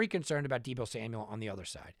 very concerned about Deebo Samuel on the other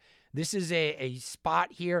side. This is a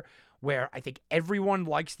spot here where I think everyone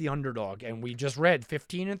likes the underdog. And we just read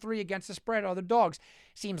 15-3 against the spread, other dogs.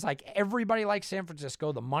 Seems like everybody likes San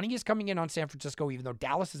Francisco. The money is coming in on San Francisco, even though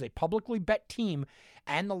Dallas is a publicly bet team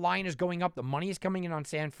and the line is going up. The money is coming in on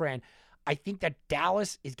San Fran. I think that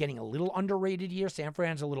Dallas is getting a little underrated here. San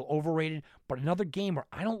Fran's a little overrated, but another game where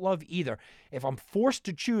I don't love either. If I'm forced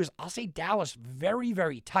to choose, I'll say Dallas very,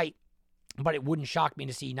 very tight. But it wouldn't shock me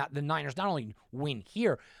to see the Niners not only win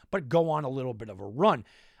here, but go on a little bit of a run.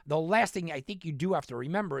 The last thing I think you do have to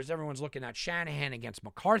remember is everyone's looking at Shanahan against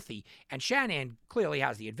McCarthy, and Shanahan clearly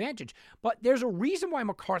has the advantage. But there's a reason why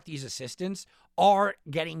McCarthy's assistants are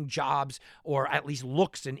getting jobs, or at least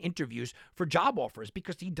looks and interviews for job offers,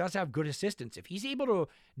 because he does have good assistants. If he's able to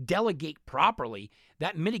delegate properly,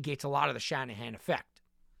 that mitigates a lot of the Shanahan effect.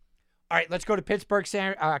 All right, let's go to Pittsburgh,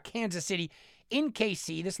 Kansas City. In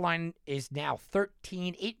KC, this line is now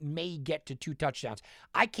 13. It may get to 2 touchdowns.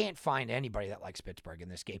 I can't find anybody that likes Pittsburgh in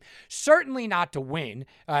this game. Certainly not to win,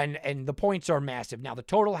 and the points are massive. Now, the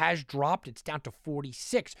total has dropped. It's down to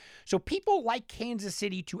 46. So people like Kansas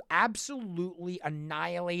City to absolutely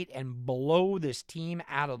annihilate and blow this team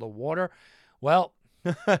out of the water. Well,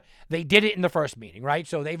 they did it in the first meeting, right?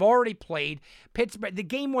 So they've already played. Pittsburgh, the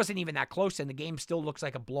game wasn't even that close, and the game still looks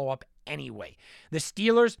like a blow-up anyway. The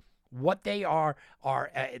Steelers, what they are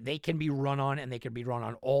they can be run on, and they can be run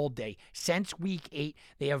on all day. Since week 8,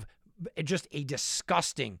 they have just a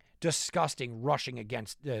disgusting rushing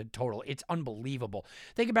against the total. It's unbelievable.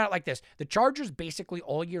 Think about it like this. The Chargers basically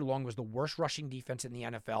all year long was the worst rushing defense in the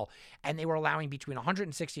NFL, and they were allowing between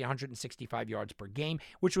 160 and 165 yards per game,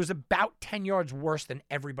 which was about 10 yards worse than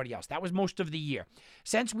everybody else. That was most of the year.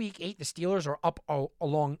 Since week 8, the Steelers are up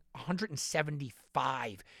along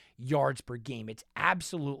 175 yards per game. It's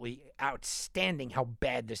absolutely outstanding how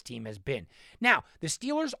bad this team has been. Now, the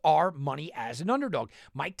Steelers are money as an underdog.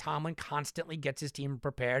 Mike Tomlin constantly gets his team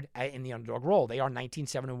prepared in the underdog role. They are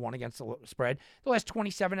 19-7-1 against the spread. The last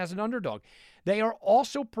 27 as an underdog. They are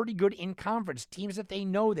also pretty good in conference. Teams that they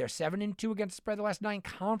know, they're 7-2 against the spread the last 9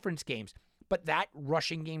 conference games. But that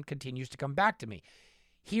rushing game continues to come back to me.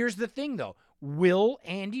 Here's the thing, though. Will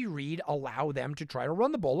Andy Reid allow them to try to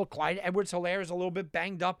run the ball? Look, Clyde Edwards-Helaire is a little bit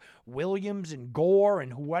banged up. Williams and Gore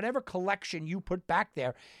and whatever collection you put back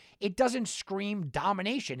there, it doesn't scream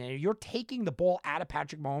domination. And you're taking the ball out of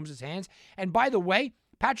Patrick Mahomes' hands. And by the way,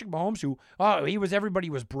 Patrick Mahomes, who,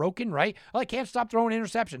 everybody was broken, right? He can't stop throwing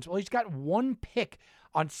interceptions. Well, he's got 1 pick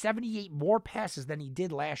on 78 more passes than he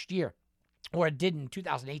did last year. Or it did in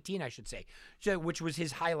 2018, I should say, which was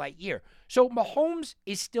his highlight year. So Mahomes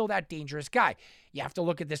is still that dangerous guy. You have to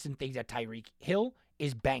look at this and think that Tyreek Hill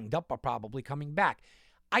is banged up but probably coming back.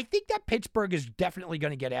 I think that Pittsburgh is definitely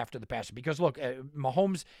going to get after the passer because, look,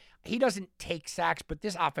 Mahomes, he doesn't take sacks, but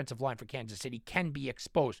this offensive line for Kansas City can be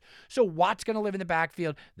exposed. So Watt's going to live in the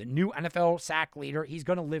backfield. The new NFL sack leader, he's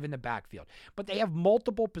going to live in the backfield. But they have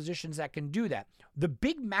multiple positions that can do that. The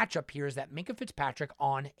big matchup here is that Minkah Fitzpatrick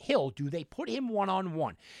on Hill. Do they put him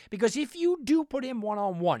one-on-one? Because if you do put him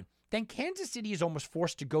one-on-one, then Kansas City is almost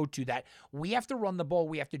forced to go to that. We have to run the ball.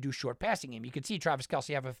 We have to do short passing game. You can see Travis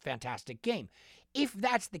Kelce have a fantastic game. If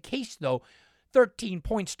that's the case, though, 13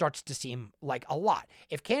 points starts to seem like a lot.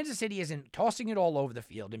 If Kansas City isn't tossing it all over the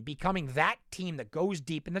field and becoming that team that goes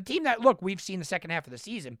deep, and the team that, look, we've seen the second half of the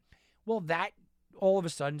season, well, that all of a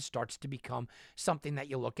sudden starts to become something that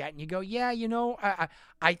you look at and you go, yeah,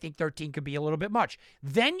 I think 13 could be a little bit much.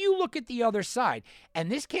 Then you look at the other side,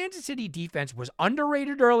 and this Kansas City defense was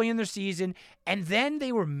underrated early in the season, and then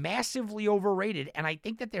they were massively overrated, and I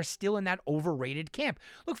think that they're still in that overrated camp.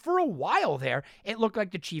 Look, for a while there, it looked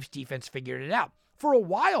like the Chiefs defense figured it out. For a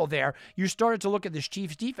while there, you started to look at this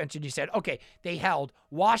Chiefs defense and you said, okay, they held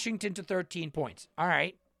Washington to 13 points. All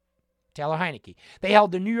right. Taylor Heineke. They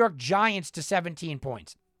held the New York Giants to 17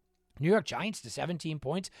 points. New York Giants to 17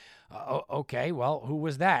 points? Okay, well, who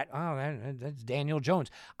was that? Oh, that's Daniel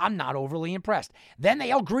Jones. I'm not overly impressed. Then they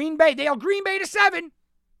held Green Bay. They held Green Bay to 7.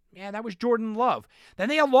 Yeah, that was Jordan Love. Then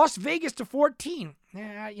they held Las Vegas to 14.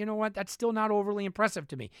 Yeah, you know what? That's still not overly impressive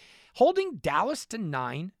to me. Holding Dallas to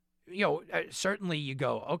 9, certainly you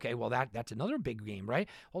go, okay, well, that's another big game, right?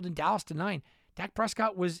 Holding Dallas to 9. Dak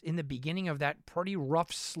Prescott was in the beginning of that pretty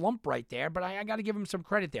rough slump right there, but I got to give him some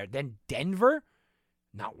credit there. Then Denver,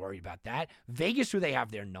 not worried about that. Vegas, who they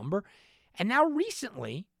have their number. And now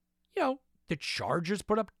recently, the Chargers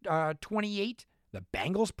put up 28. The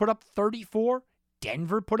Bengals put up 34.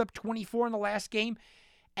 Denver put up 24 in the last game.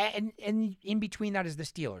 And in between that is the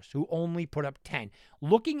Steelers, who only put up 10.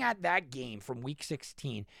 Looking at that game from Week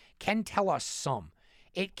 16 can tell us some.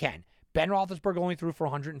 It can. Ben Roethlisberger only threw for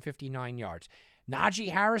 159 yards. Najee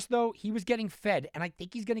Harris, though, he was getting fed, and I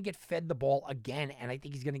think he's going to get fed the ball again, and I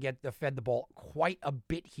think he's going to get fed the ball quite a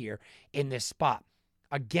bit here in this spot.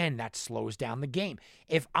 Again, that slows down the game.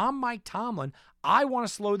 If I'm Mike Tomlin, I want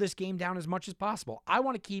to slow this game down as much as possible. I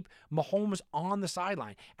want to keep Mahomes on the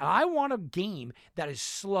sideline. And I want a game that is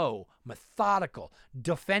slow, methodical,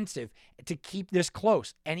 defensive to keep this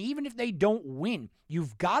close. And even if they don't win,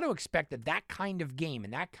 you've got to expect that kind of game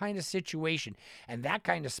and that kind of situation and that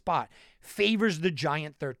kind of spot favors the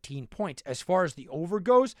Giant 13 points. As far as the over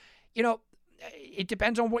goes, it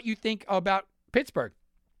depends on what you think about Pittsburgh.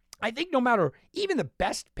 I think no matter, even the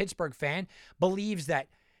best Pittsburgh fan believes that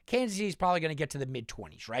Kansas City is probably going to get to the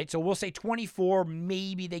mid-20s, right? So we'll say 24,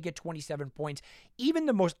 maybe they get 27 points. Even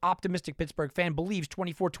the most optimistic Pittsburgh fan believes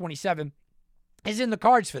 24-27 is in the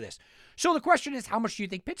cards for this. So the question is, how much do you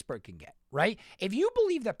think Pittsburgh can get, right? If you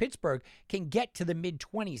believe that Pittsburgh can get to the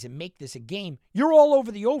mid-20s and make this a game, you're all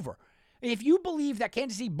over the over. If you believe that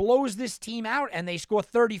Kansas City blows this team out and they score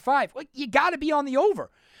 35, you got to be on the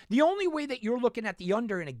over. The only way that you're looking at the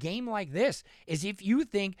under in a game like this is if you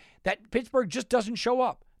think that Pittsburgh just doesn't show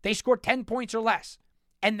up. They score 10 points or less.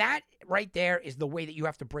 And that right there is the way that you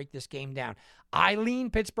have to break this game down. I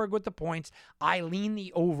lean Pittsburgh with the points. I lean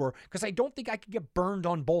the over because I don't think I could get burned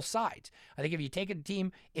on both sides. I think if you take a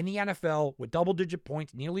team in the NFL with double-digit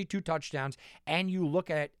points, nearly 2 touchdowns, and you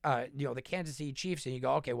look at the Kansas City Chiefs and you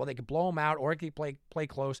go, okay, well, they could blow them out or they could play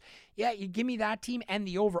close. Yeah, you give me that team and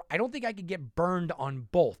the over. I don't think I could get burned on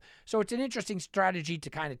both. So it's an interesting strategy to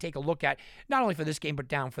kind of take a look at, not only for this game, but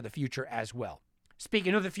down for the future as well.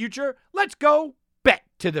 Speaking of the future, let's go bet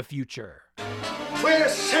to the future. We're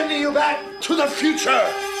sending you back to the future.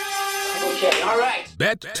 Okay, all right.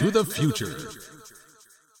 Bet to the future.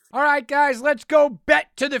 All right, guys, let's go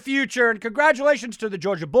bet to the future. And congratulations to the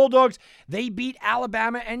Georgia Bulldogs. They beat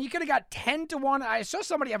Alabama, and you could have got 10-1. I saw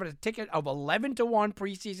somebody having a ticket of 11-1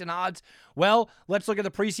 preseason odds. Well, let's look at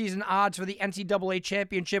the preseason odds for the NCAA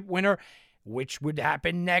championship winner, which would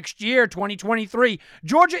happen next year, 2023.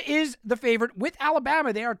 Georgia is the favorite with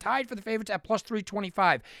Alabama. They are tied for the favorites at plus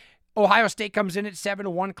 325. Ohio State comes in at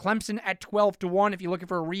 7-1. Clemson at 12-1 if you're looking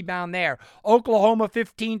for a rebound there. Oklahoma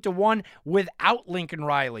 15-1 without Lincoln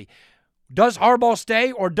Riley. Does Harbaugh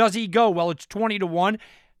stay or does he go? Well, it's 20-1.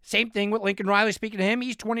 Same thing with Lincoln Riley. Speaking to him,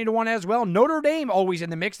 he's 20-1 as well. Notre Dame always in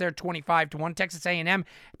the mix. They're 25-1. Texas A&M,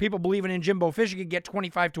 people believing in Jimbo Fisher, could get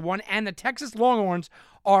 25-1. And the Texas Longhorns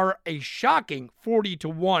are a shocking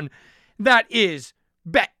 40-1. That is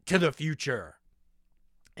bet to the future.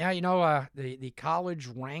 Yeah, the college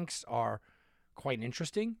ranks are quite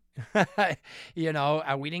interesting. We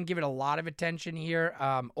didn't give it a lot of attention here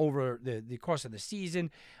over the course of the season.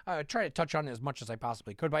 Try to touch on it as much as I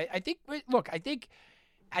possibly could. But I think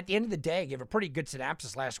at the end of the day, I gave a pretty good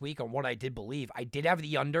synopsis last week on what I did believe. I did have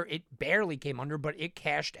the under. It barely came under, but it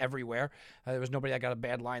cashed everywhere. There was nobody that got a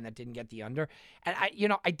bad line that didn't get the under. And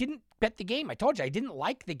I didn't bet the game. I told you I didn't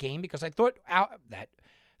like the game because I thought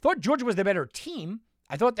Georgia was the better team.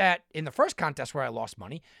 I thought that in the first contest where I lost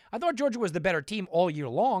money, I thought Georgia was the better team all year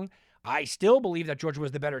long. I still believe that Georgia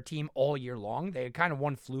was the better team all year long. They had kind of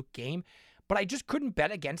one fluke game, but I just couldn't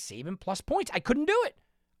bet against Saban plus points. I couldn't do it.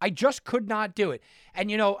 I just could not do it.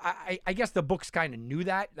 And, I guess the books kind of knew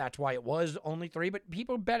that. That's why it was only 3. But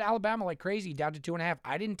people bet Alabama like crazy down to 2.5.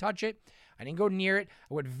 I didn't touch it. I didn't go near it.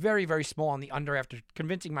 I went very, very small on the under after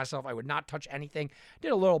convincing myself I would not touch anything.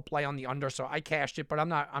 Did a little play on the under, so I cashed it, but I'm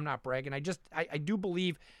not bragging. I do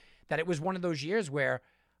believe that it was one of those years where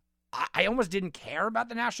I almost didn't care about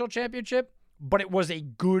the national championship, but it was a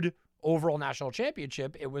good overall national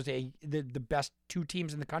championship. It was the best 2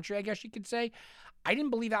 teams in the country, I guess you could say. I didn't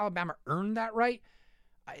believe Alabama earned that right.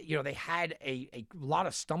 They had a lot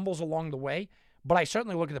of stumbles along the way. But I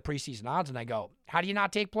certainly look at the preseason odds and I go, how do you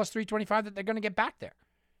not take plus 325 that they're going to get back there?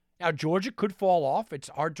 Now, Georgia could fall off. It's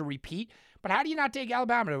hard to repeat. But how do you not take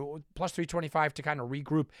Alabama to plus 325 to kind of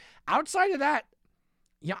regroup? Outside of that,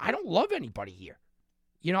 I don't love anybody here.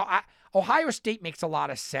 Ohio State makes a lot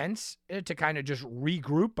of sense to kind of just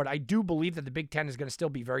regroup, but I do believe that the Big Ten is going to still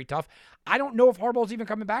be very tough. I don't know if Harbaugh's even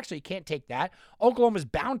coming back, so you can't take that. Oklahoma's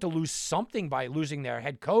bound to lose something by losing their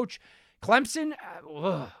head coach. Clemson,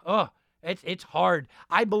 It's hard.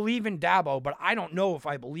 I believe in Dabo, but I don't know if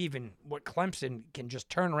I believe in what Clemson can just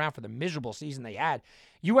turn around for the miserable season they had.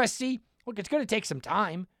 USC, look, it's going to take some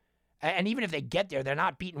time. And even if they get there, they're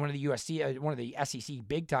not beating one of the SEC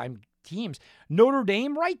big-time teams. Notre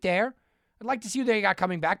Dame right there. I'd like to see who they got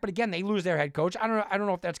coming back, but again, they lose their head coach. I don't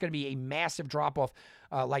know if that's going to be a massive drop-off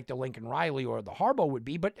like the Lincoln Riley or the Harbaugh would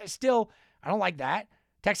be, but still, I don't like that.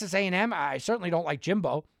 Texas A&M, I certainly don't like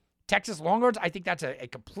Jimbo. Texas Longhorns, I think that's a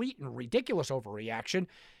complete and ridiculous overreaction.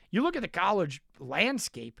 You look at the college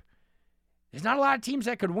landscape, there's not a lot of teams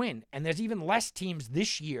that could win, and there's even less teams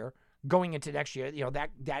this year going into next year,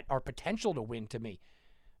 that are potential to win to me.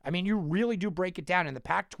 I mean, you really do break it down. In the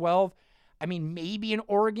Pac-12, I mean, maybe an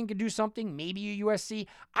Oregon could do something, maybe a USC.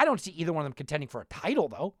 I don't see either one of them contending for a title,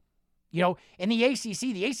 though. In the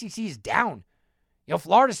ACC is down.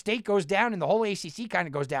 Florida State goes down, and the whole ACC kind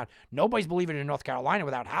of goes down. Nobody's believing in North Carolina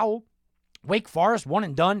without Howell. Wake Forest, one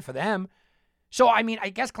and done for them. So, I mean, I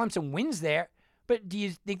guess Clemson wins there, but do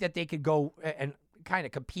you think that they could go and kind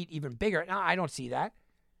of compete even bigger? No, I don't see that,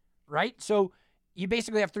 right? So, you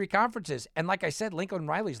basically have 3 conferences. And like I said, Lincoln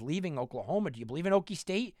Riley's leaving Oklahoma. Do you believe in Okie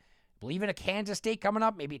State? Believe in a Kansas State coming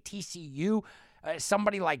up? Maybe a TCU?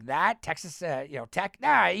 Somebody like that? Texas, Tech?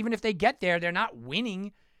 Nah, even if they get there, they're not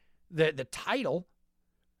winning the title.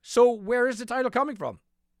 So where is the title coming from?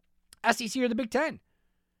 SEC or the Big Ten?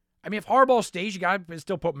 I mean, if Harbaugh stays, you got to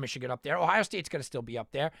still put Michigan up there. Ohio State's going to still be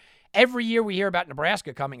up there. Every year we hear about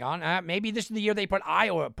Nebraska coming on. Maybe this is the year they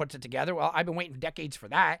Iowa puts it together. Well, I've been waiting decades for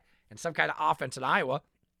that and some kind of offense in Iowa.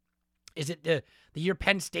 Is it the year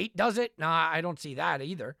Penn State does it? Nah, I don't see that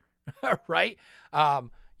either. Right? Can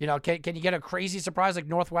you get a crazy surprise like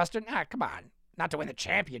Northwestern? Come on. Not to win the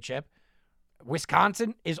championship.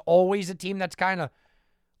 Wisconsin is always a team that's kind of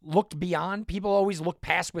looked beyond. People always look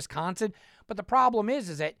past Wisconsin. But the problem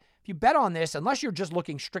is that if you bet on this, unless you're just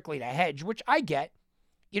looking strictly to hedge, which I get,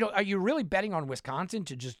 are you really betting on Wisconsin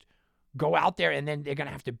to just go out there and then they're going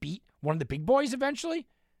to have to beat one of the big boys eventually?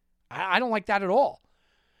 I don't like that at all.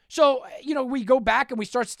 So, we go back and we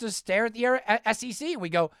start to stare at the SEC and we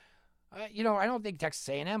go, I don't think Texas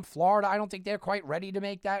A&M, Florida, I don't think they're quite ready to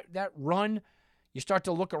make that run. You start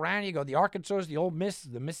to look around, you go, the Arkansas, the Ole Miss,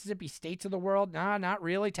 the Mississippi States of the world. Nah, not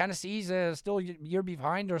really. Tennessee's still a year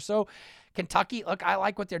behind or so. Kentucky, look, I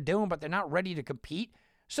like what they're doing, but they're not ready to compete.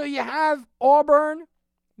 So you have Auburn,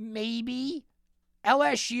 maybe.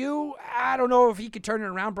 LSU, I don't know if he could turn it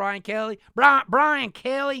around, Brian Kelly. Brian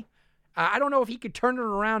Kelly, I don't know if he could turn it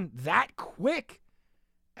around that quick.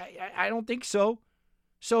 I don't think so.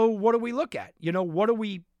 So what do we look at? What are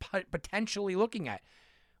we potentially looking at?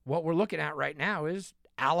 What we're looking at right now is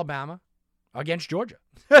Alabama against Georgia.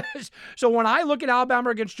 So when I look at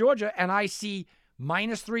Alabama against Georgia and I see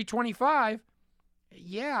minus 325,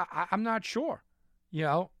 yeah, I'm not sure.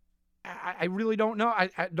 I really don't know.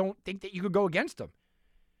 I don't think that you could go against them.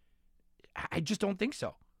 I just don't think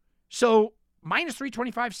so. So minus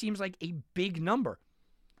 325 seems like a big number.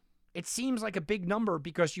 It seems like a big number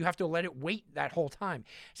because you have to let it wait that whole time.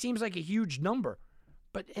 Seems like a huge number.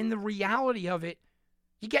 But in the reality of it,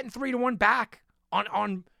 you're getting 3-1 back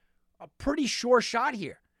on a pretty sure shot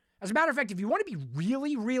here. As a matter of fact, if you want to be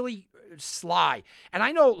really, really sly, and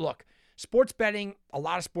I know, look, sports betting, a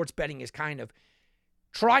lot of sports betting is kind of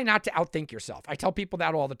try not to outthink yourself. I tell people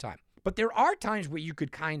that all the time. But there are times where you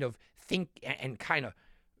could kind of think and kind of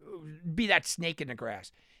be that snake in the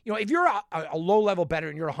grass. If you're a low-level bettor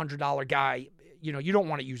and you're a $100 guy, you don't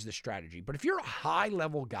want to use this strategy. But if you're a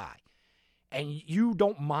high-level guy and you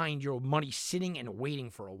don't mind your money sitting and waiting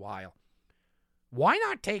for a while, why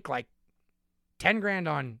not take like 10 grand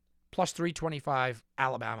on plus 325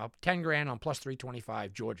 Alabama, 10 grand on plus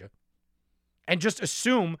 325 Georgia, and just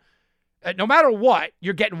assume no matter what,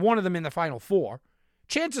 you're getting one of them in the Final Four.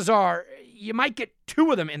 Chances are you might get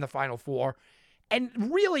two of them in the Final Four. And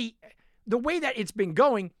really, the way that it's been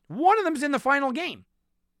going, one of them's in the final game,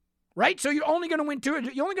 right? So you're only going to win two.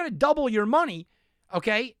 You're only going to double your money,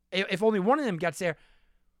 okay, if only one of them gets there.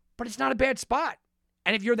 But it's not a bad spot.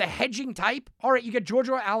 And if you're the hedging type, all right, you get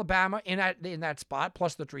Georgia or Alabama in that spot,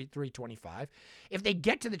 plus the 325. If they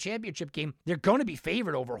get to the championship game, they're going to be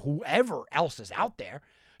favored over whoever else is out there.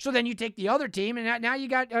 So then you take the other team, and now you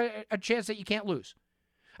got a chance that you can't lose.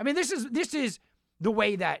 I mean, this is the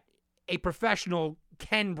way that a professional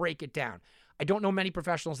can break it down. I don't know many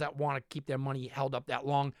professionals that want to keep their money held up that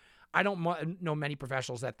long. I don't know many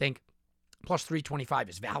professionals that think plus 325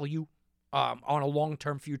 is value on a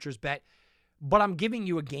long-term futures bet. But I'm giving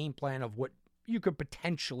you a game plan of what you could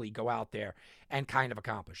potentially go out there and kind of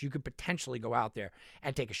accomplish. You could potentially go out there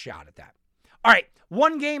and take a shot at that. All right,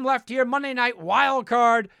 one game left here, Monday night wild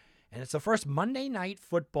card, and it's the first Monday night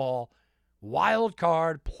football wild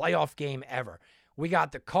card playoff game ever. We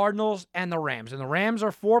got the Cardinals and the Rams, and the Rams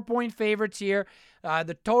are 4-point favorites here.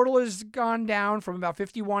 The total has gone down from about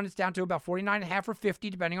 51. It's down to about 49.5 or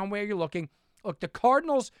 50, depending on where you're looking. Look, the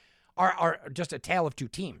Cardinals are just a tale of two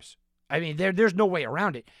teams. I mean, there's no way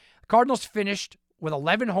around it. The Cardinals finished with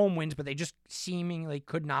 11 home wins, but they just seemingly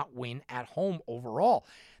could not win at home overall.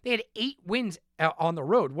 They had 8 wins on the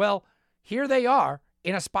road. Well, here they are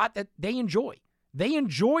in a spot that they enjoy. They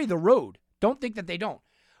enjoy the road. Don't think that they don't.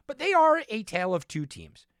 But they are a tale of two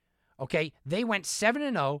teams, okay? They went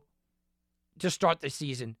 7-0 to start the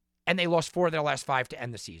season, and they lost 4 of their last 5 to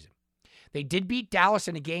end the season. They did beat Dallas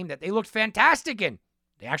in a game that they looked fantastic in.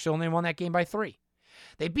 They actually only won that game by 3.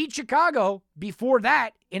 They beat Chicago before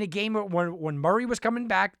that in a game when Murray was coming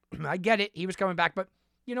back. I get it. He was coming back. But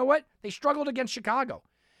you know what? They struggled against Chicago.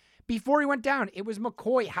 Before he went down, it was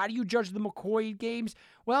McCoy. How do you judge the McCoy games?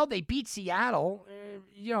 Well, they beat Seattle.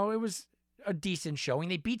 It was a decent showing.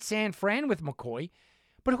 They beat San Fran with McCoy.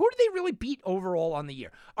 But who did they really beat overall on the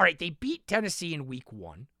year? All right, they beat Tennessee in week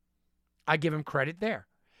 1. I give them credit there.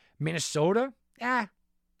 Minnesota?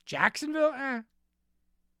 Jacksonville?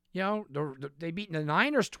 They beat the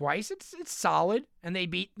Niners twice. It's solid. And they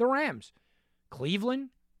beat the Rams. Cleveland,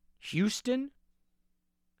 Houston,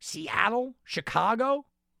 Seattle, Chicago.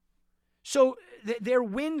 So their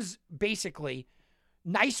wins, basically,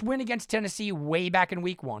 nice win against Tennessee way back in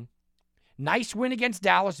week 1. Nice win against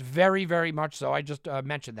Dallas, very, very much so. I just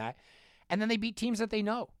mentioned that. And then they beat teams that they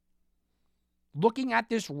know. Looking at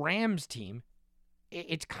this Rams team,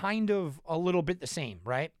 it's kind of a little bit the same,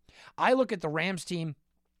 right? I look at the Rams team,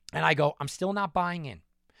 and I go, I'm still not buying in.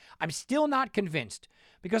 I'm still not convinced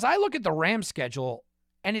because I look at the Rams schedule,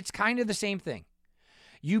 and it's kind of the same thing.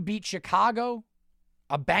 You beat Chicago,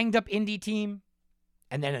 a banged-up Indy team,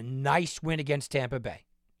 and then a nice win against Tampa Bay.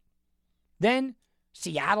 Then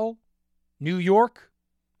Seattle, New York,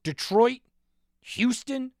 Detroit,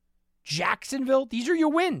 Houston, Jacksonville. These are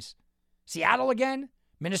your wins. Seattle again,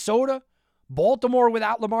 Minnesota, Baltimore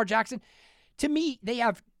without Lamar Jackson. To me, they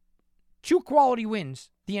have 2 quality wins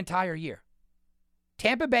the entire year.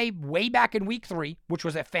 Tampa Bay way back in week 3, which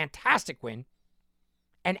was a fantastic win,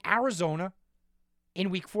 and Arizona in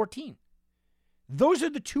week 14. Those are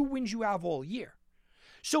the 2 wins you have all year.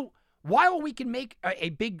 So while we can make a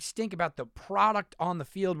big stink about the product on the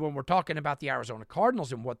field when we're talking about the Arizona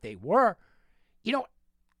Cardinals and what they were,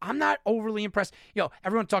 I'm not overly impressed.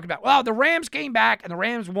 Everyone's talking about, well, the Rams came back and the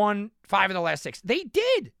Rams won 5 of the last 6. They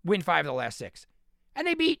did win 5 of the last 6. And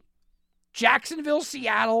they beat Jacksonville,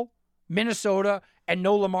 Seattle, Minnesota, and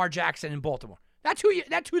no Lamar Jackson in Baltimore. That's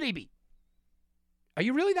who they beat. Are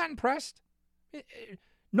you really that impressed?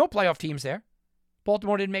 No playoff teams there.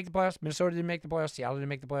 Baltimore didn't make the playoffs. Minnesota didn't make the playoffs. Seattle didn't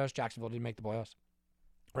make the playoffs. Jacksonville didn't make the playoffs.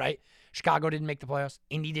 Right? Chicago didn't make the playoffs.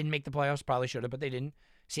 Indy didn't make the playoffs. Probably should have, but they didn't.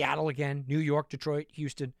 Seattle again. New York, Detroit,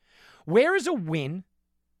 Houston. Where is a win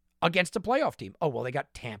against a playoff team? Oh, well, they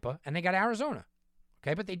got Tampa and they got Arizona.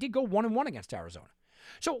 Okay, but they did go 1-1 against Arizona.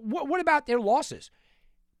 So what about their losses?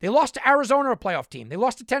 They lost to Arizona, a playoff team. They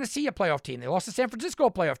lost to Tennessee, a playoff team. They lost to San Francisco,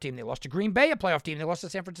 a playoff team. They lost to Green Bay, a playoff team. They lost to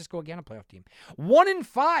San Francisco again, a playoff team.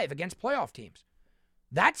 1-5 against playoff teams.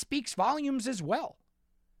 That speaks volumes as well.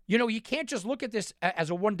 You can't just look at this as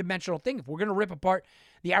a one-dimensional thing. If we're going to rip apart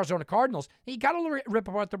the Arizona Cardinals, you got to rip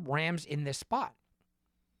apart the Rams in this spot.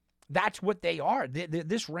 That's what they are.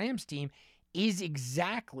 This Rams team is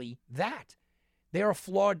exactly that. They're a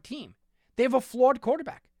flawed team. They have a flawed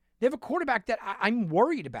quarterback. They have a quarterback that I'm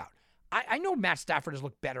worried about. I know Matt Stafford has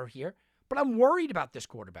looked better here, but I'm worried about this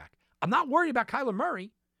quarterback. I'm not worried about Kyler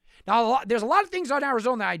Murray. Now, there's a lot of things on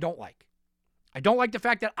Arizona that I don't like. I don't like the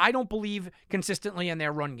fact that I don't believe consistently in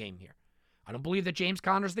their run game here. I don't believe that James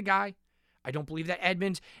Conner's the guy. I don't believe that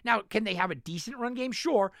Edmonds. Now, can they have a decent run game?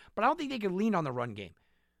 Sure, but I don't think they can lean on the run game.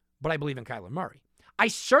 But I believe in Kyler Murray. I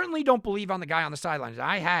certainly don't believe on the guy on the sidelines.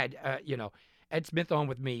 I had, Ed Smith on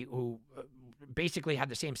with me who basically had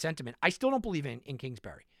the same sentiment. I still don't believe in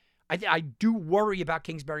Kingsbury. I do worry about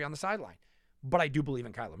Kingsbury on the sideline, but I do believe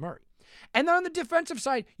in Kyler Murray. And then on the defensive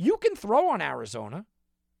side, you can throw on Arizona,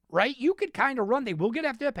 right? You could kind of run. They will get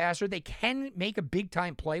after the passer. They can make a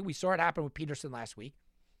big-time play. We saw it happen with Peterson last week.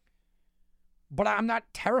 But I'm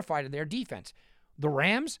not terrified of their defense. The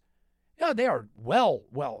Rams, they are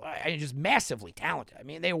just massively talented. I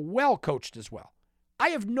mean, they are well coached as well. I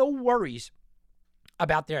have no worries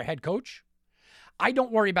about their head coach. I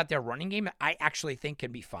don't worry about their running game. I actually think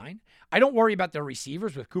can be fine. I don't worry about their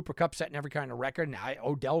receivers with Cooper Kupp setting every kind of record and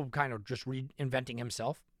Odell kind of just reinventing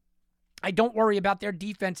himself. I don't worry about their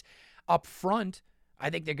defense up front.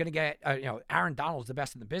 I think they're going to get, Aaron Donald's the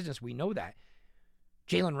best in the business. We know that.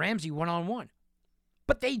 Jalen Ramsey one-on-one.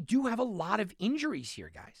 But they do have a lot of injuries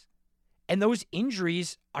here, guys. And those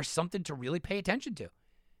injuries are something to really pay attention to.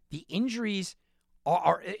 The injuries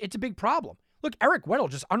it's a big problem. Look, Eric Weddle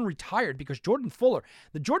just unretired because Jordan Fuller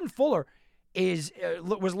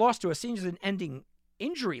was lost to a season-ending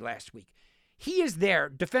injury last week. He is their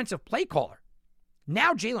defensive play caller.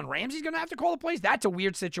 Now Jalen Ramsey's going to have to call the plays. That's a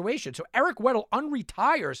weird situation. So Eric Weddle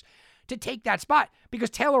unretires to take that spot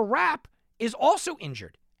because Taylor Rapp is also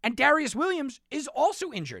injured and Darius Williams is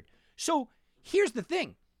also injured. So here's the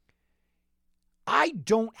thing. I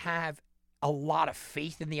don't have a lot of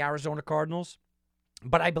faith in the Arizona Cardinals,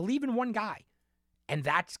 but I believe in one guy, and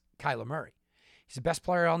that's Kyler Murray. He's the best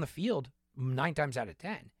player on the field 9 times out of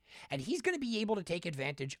 10, and he's going to be able to take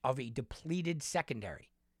advantage of a depleted secondary.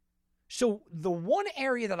 So the one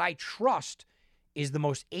area that I trust is the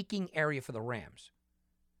most aching area for the Rams.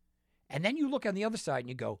 And then you look on the other side and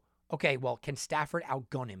you go, okay, well, can Stafford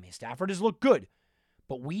outgun him? Stafford has looked good.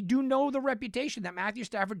 But we do know the reputation that Matthew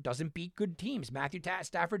Stafford doesn't beat good teams. Matthew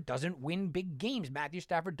Stafford doesn't win big games. Matthew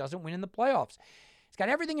Stafford doesn't win in the playoffs. He's got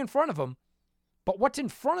everything in front of him. But what's in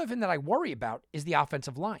front of him that I worry about is the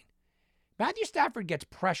offensive line. Matthew Stafford gets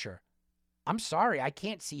pressure. I'm sorry, I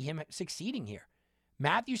can't see him succeeding here.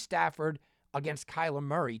 Matthew Stafford against Kyler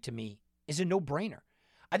Murray, to me, is a no-brainer.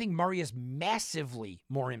 I think Murray is massively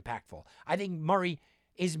more impactful. I think Murray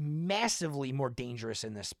is massively more dangerous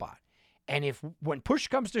in this spot. And when push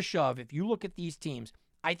comes to shove, if you look at these teams,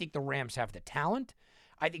 I think the Rams have the talent.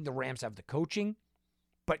 I think the Rams have the coaching.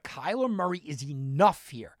 But Kyler Murray is enough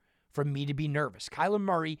here for me to be nervous. Kyler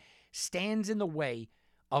Murray stands in the way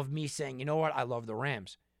of me saying, you know what, I love the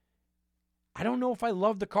Rams. I don't know if I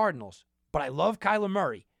love the Cardinals, but I love Kyler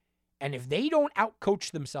Murray. And if they don't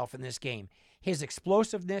outcoach themselves in this game, his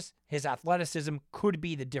explosiveness, his athleticism could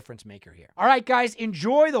be the difference maker here. All right, guys,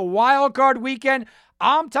 enjoy the wild card weekend.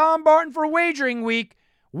 I'm Tom Barton for Wagering Week.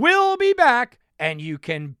 We'll be back, and you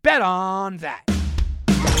can bet on that.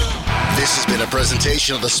 This has been a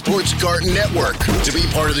presentation of the Sports Garden Network. To be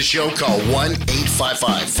part of the show, call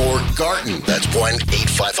 1-855-4GARDEN. That's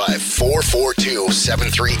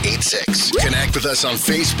 1-855-442-7386. Connect with us on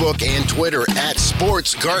Facebook and Twitter at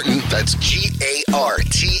Sports Garden. That's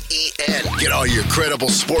GARTEN. Get all your credible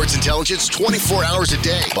sports intelligence 24 hours a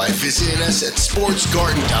day by visiting us at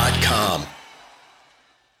sportsgarden.com.